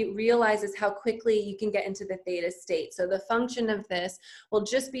everybody realizes how quickly you can get into the theta state. So the function of this will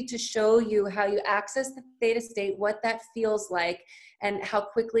just be to show you how you access the theta state, what that feels like, and how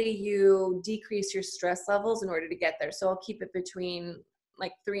quickly you decrease your stress levels in order to get there. So I'll keep it between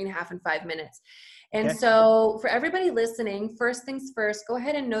like 3.5 and 5 minutes. And Okay. so for everybody listening, first things first, go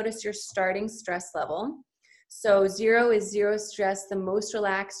ahead and notice your starting stress level. So 0 is zero stress, the most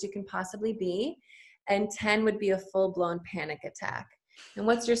relaxed you can possibly be. And 10 would be a full-blown panic attack. And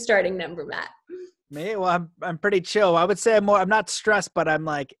what's your starting number, Matt? Me? Well, I'm pretty chill. I would say I'm not stressed, but I'm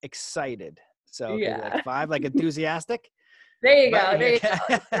like excited. So maybe like Yeah. 5, like enthusiastic. There you But go. There you okay.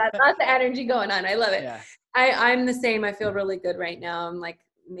 go. Got lots of energy going on. I love it. Yeah. I'm the same. I feel really good right now. I'm like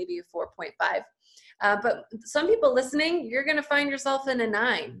maybe a 4.5. But some people listening, you're going to find yourself in a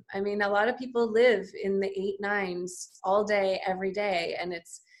 9. I mean, a lot of people live in the 8, 9s all day, every day. And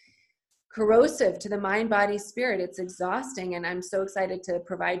it's corrosive to the mind, body, spirit. It's exhausting. And I'm so excited to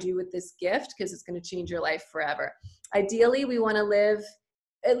provide you with this gift because it's going to change your life forever. Ideally, we want to live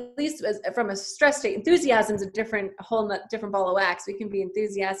at least from a stress state. Enthusiasm is a whole different ball of wax. We can be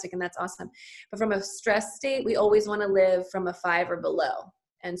enthusiastic and that's awesome. But from a stress state, we always want to live from a 5 or below.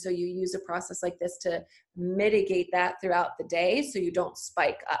 And so you use a process like this to mitigate that throughout the day so you don't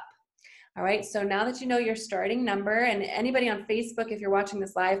spike up. All right, so now that you know your starting number, and anybody on Facebook, if you're watching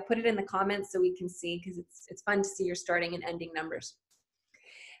this live, put it in the comments so we can see, because it's fun to see your starting and ending numbers.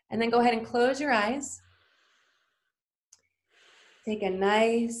 And then go ahead and close your eyes. Take a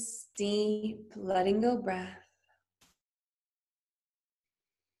nice, deep, letting go breath.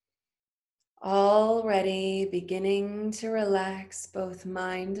 Already beginning to relax both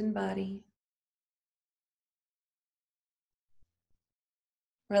mind and body.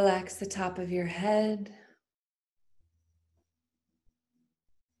 Relax the top of your head.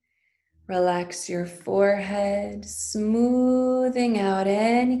 Relax your forehead, smoothing out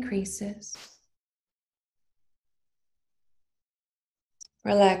any creases.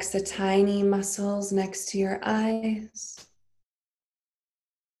 Relax the tiny muscles next to your eyes.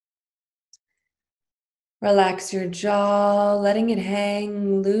 Relax your jaw, letting it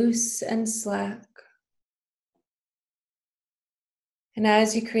hang loose and slack. And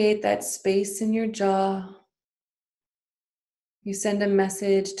as you create that space in your jaw, you send a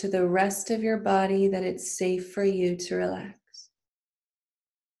message to the rest of your body that it's safe for you to relax.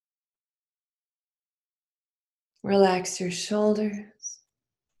 Relax your shoulders.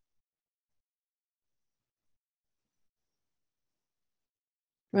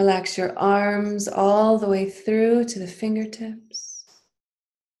 Relax your arms all the way through to the fingertips.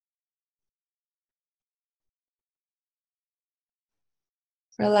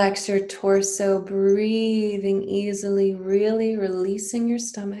 Relax your torso, breathing easily, really releasing your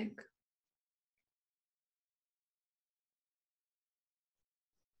stomach.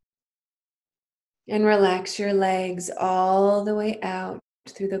 And relax your legs all the way out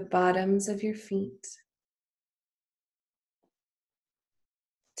through the bottoms of your feet.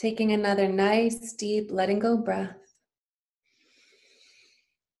 Taking another nice, deep, letting go breath.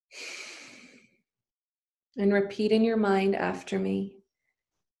 And repeat in your mind after me.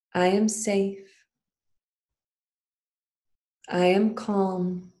 I am safe. I am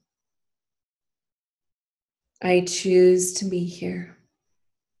calm. I choose to be here.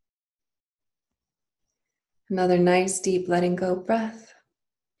 Another nice, deep, letting go breath.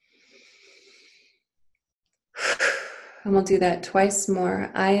 And we'll do that twice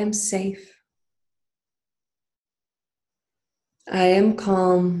more. I am safe. I am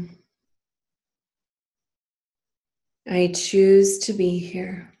calm. I choose to be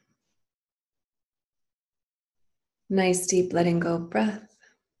here. Nice, deep, letting go breath.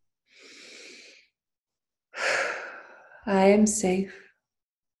 I am safe.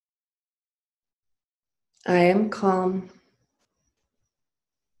 I am calm.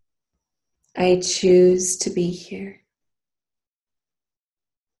 I choose to be here.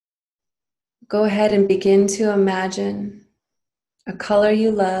 Go ahead and begin to imagine a color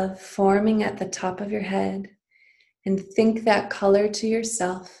you love forming at the top of your head, and think that color to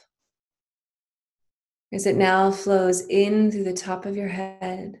yourself as it now flows in through the top of your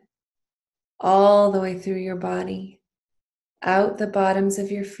head, all the way through your body, out the bottoms of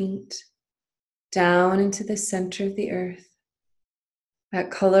your feet, down into the center of the earth.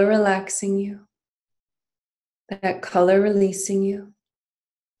 That color relaxing you, that color releasing you,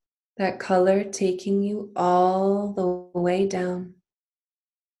 that color taking you all the way down.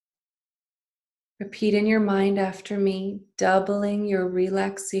 Repeat in your mind after me, doubling your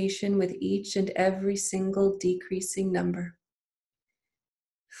relaxation with each and every single decreasing number.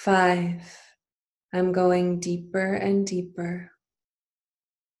 5, I'm going deeper and deeper.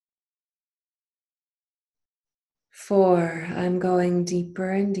 4, I'm going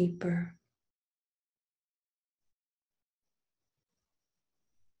deeper and deeper.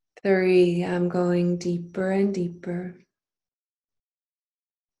 3, I'm going deeper and deeper.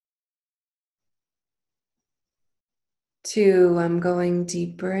 2, I'm going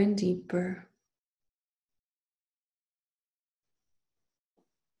deeper and deeper.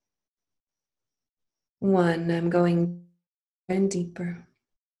 1, I'm going deeper and deeper.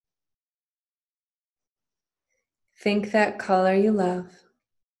 Think that color you love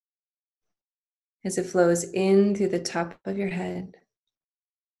as it flows in through the top of your head,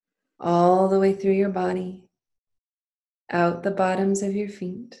 all the way through your body, out the bottoms of your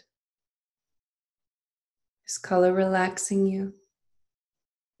feet. This color relaxing you,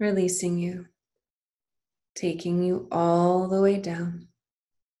 releasing you, taking you all the way down.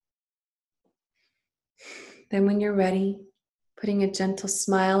 Then when you're ready, putting a gentle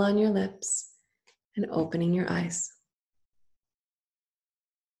smile on your lips and opening your eyes.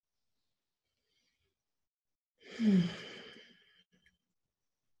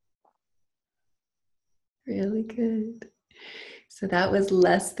 Really good. So that was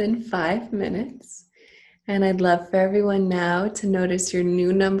less than 5 minutes. And I'd love for everyone now to notice your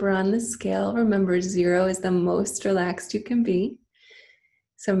new number on the scale. Remember, 0 is the most relaxed you can be.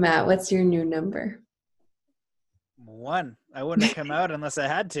 So Matt, what's your new number? 1. I wouldn't have come out unless I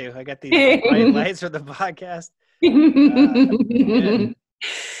had to. I got these bright lights for the podcast. Yeah.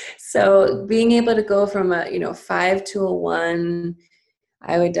 So being able to go from a 5 to a 1,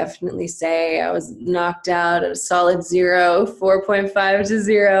 I would definitely say I was knocked out at a solid 0, 4.5 to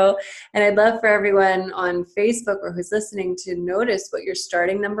 0. And I'd love for everyone on Facebook or who's listening to notice what your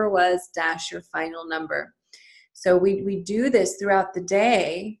starting number was, dash your final number. So we do this throughout the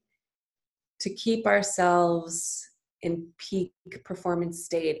day to keep ourselves in peak performance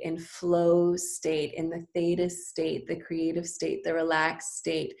state, in flow state, in the theta state, the creative state, the relaxed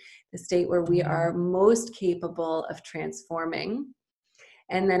state, the state where we are most capable of transforming.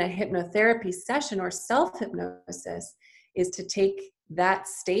 And then a hypnotherapy session or self-hypnosis is to take that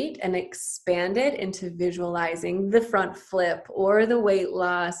state and expand it into visualizing the front flip or the weight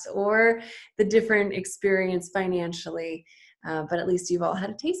loss or the different experience financially. But at least you've all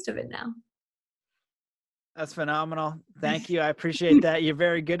had a taste of it now. That's phenomenal. Thank you. I appreciate that. You're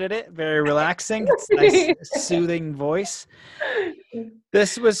very good at it. Very relaxing. It's a nice, soothing voice.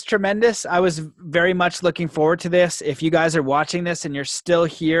 This was tremendous. I was very much looking forward to this. If you guys are watching this and you're still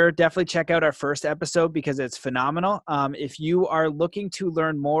here, definitely check out our first episode because it's phenomenal. If you are looking to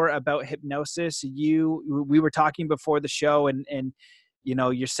learn more about hypnosis, we were talking before the show and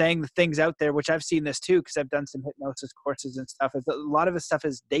you're saying the things out there, which I've seen this too, because I've done some hypnosis courses and stuff. A lot of the stuff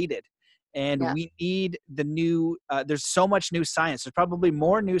is dated. And we need the new, there's so much new science. There's probably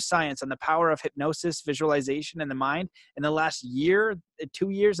more new science on the power of hypnosis, visualization, and the mind in the last 2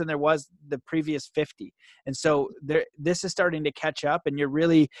 years than there was the previous 50. And so this is starting to catch up, and you're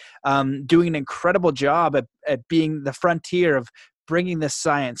really doing an incredible job at being the frontier of bringing this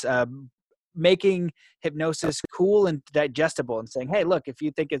science, making hypnosis cool and digestible and saying, hey, look, if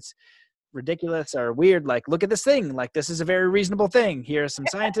you think it's ridiculous or weird, like, look at this thing, like, this is a very reasonable thing. Here are some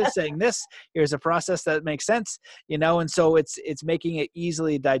scientists saying this, here's a process that makes sense, and so it's making it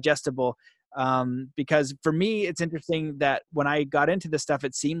easily digestible. Because for me, it's interesting that when I got into this stuff,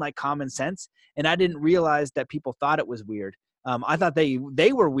 it seemed like common sense, and I didn't realize that people thought it was weird. I thought they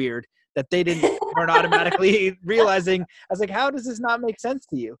were weird, that they weren't automatically realizing. I was like, how does this not make sense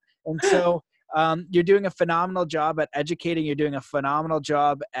to you? And so you're doing a phenomenal job at educating. You're doing a phenomenal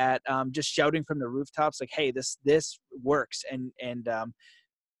job at just shouting from the rooftops, like, hey, this works,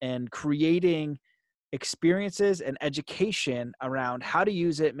 and creating experiences and education around how to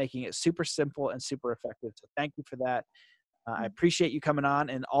use it, making it super simple and super effective. So thank you for that. I appreciate you coming on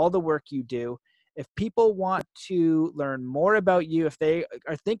and all the work you do. If people want to learn more about you, if they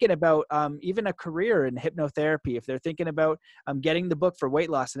are thinking about even a career in hypnotherapy, if they're thinking about getting the book for weight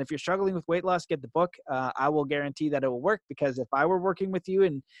loss, and if you're struggling with weight loss, get the book. I will guarantee that it will work, because if I were working with you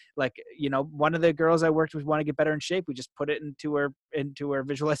and one of the girls I worked with want to get better in shape, we just put it into her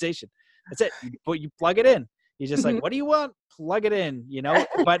visualization. That's it. You plug it in. You're just like, what do you want? Plug it in,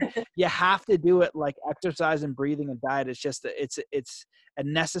 but you have to do it like exercise and breathing and diet. It's just, it's a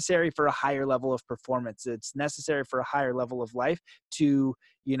necessary for a higher level of performance. It's necessary for a higher level of life to,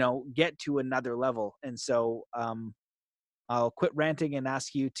 get to another level. And so I'll quit ranting and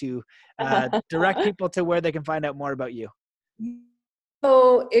ask you to direct people to where they can find out more about you.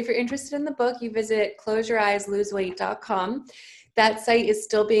 So if you're interested in the book, you visit closeyoureyes.loseweight.com. That site is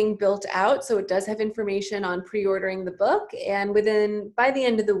still being built out, so it does have information on pre-ordering the book. And by the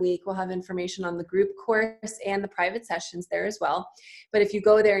end of the week, we'll have information on the group course and the private sessions there as well. But if you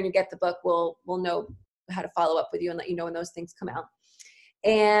go there and you get the book, we'll know how to follow up with you and let you know when those things come out.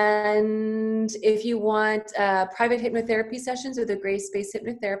 And if you want private hypnotherapy sessions with a Grace-based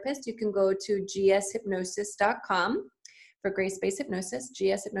hypnotherapist, you can go to gshypnosis.com. for Grace-Based Hypnosis,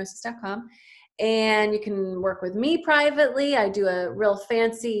 gshypnosis.com. And you can work with me privately. I do a real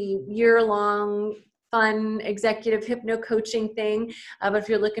fancy year-long fun executive hypno coaching thing. But if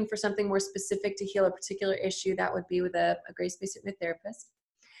you're looking for something more specific to heal a particular issue, that would be with a grace-based hypnotherapist.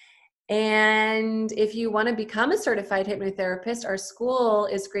 And if you want to become a certified hypnotherapist, our school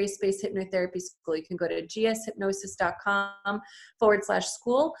is Grace-Based Hypnotherapy School. You can go to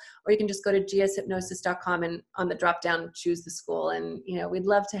gshypnosis.com/school, or you can just go to gshypnosis.com and on the drop down, choose the school. And, we'd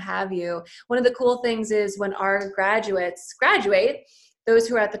love to have you. One of the cool things is when our graduates graduate, those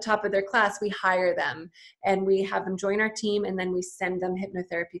who are at the top of their class, we hire them and we have them join our team, and then we send them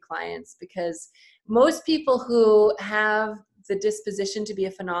hypnotherapy clients, because most people who have the disposition to be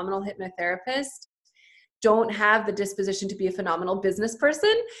a phenomenal hypnotherapist don't have the disposition to be a phenomenal business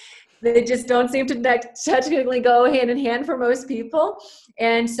person. They just don't seem to technically go hand in hand for most people.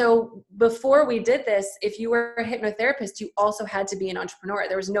 And so before we did this, if you were a hypnotherapist, you also had to be an entrepreneur.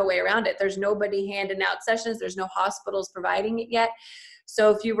 There was no way around it. There's nobody handing out sessions. There's no hospitals providing it yet.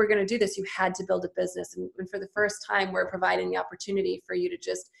 So if you were going to do this, you had to build a business. And for the first time, we're providing the opportunity for you to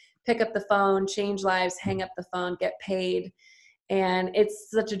just pick up the phone, change lives, hang up the phone, get paid. And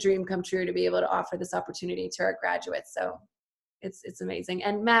it's such a dream come true to be able to offer this opportunity to our graduates. So it's amazing.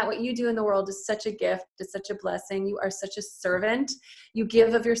 And Matt, what you do in the world is such a gift. It's such a blessing. You are such a servant. You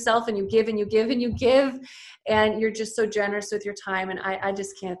give of yourself, and you give and you give and you give. And you're just so generous with your time. And I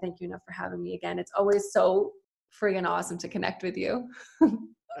just can't thank you enough for having me again. It's always so friggin' awesome to connect with you.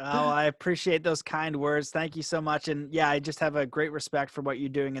 Oh, I appreciate those kind words. Thank you so much. And yeah, I just have a great respect for what you're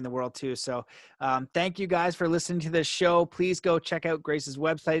doing in the world too. So thank you guys for listening to this show. Please go check out Grace's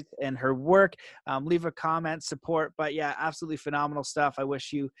website and her work. Leave a comment, support. But yeah, absolutely phenomenal stuff. I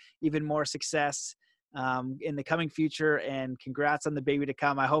wish you even more success in the coming future, and congrats on the baby to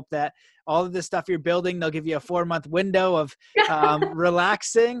come. I hope that all of this stuff you're building, they'll give you a 4-month window of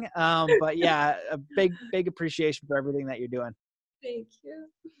relaxing. But yeah, a big appreciation for everything that you're doing. Thank you.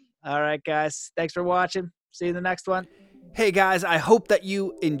 All right, guys. Thanks for watching. See you in the next one. Hey guys, I hope that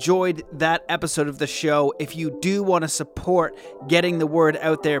you enjoyed that episode of the show. If you do want to support getting the word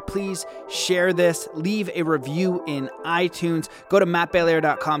out there, please share this, leave a review in iTunes, go to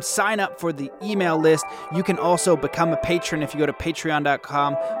mattbelair.com, sign up for the email list. You can also become a patron if you go to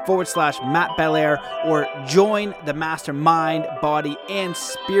patreon.com/mattbelair, or join the Mastermind Body and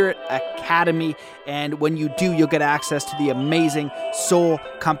Spirit Academy. And when you do, you'll get access to the amazing Soul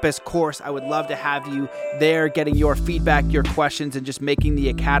Compass course. I would love to have you there, getting your feedback, your questions, and just making the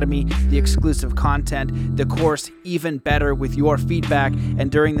Academy, the exclusive content, the course even better with your feedback. And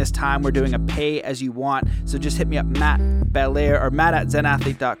during this time, we're doing a pay as you want. So just hit me up, Matt Belair, or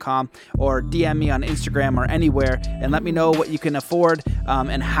matt@zenathlete.com, or DM me on Instagram or anywhere, and let me know what you can afford.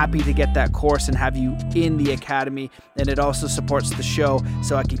 And happy to get that course and have you in the Academy. And it also supports the show,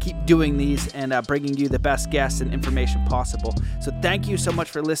 so I can keep doing these and bringing you the best guests and information possible. So thank you so much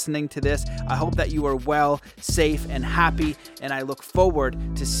for listening to this. I hope that you are well, safe, and happy, and I look forward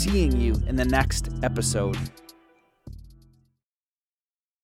to seeing you in the next episode.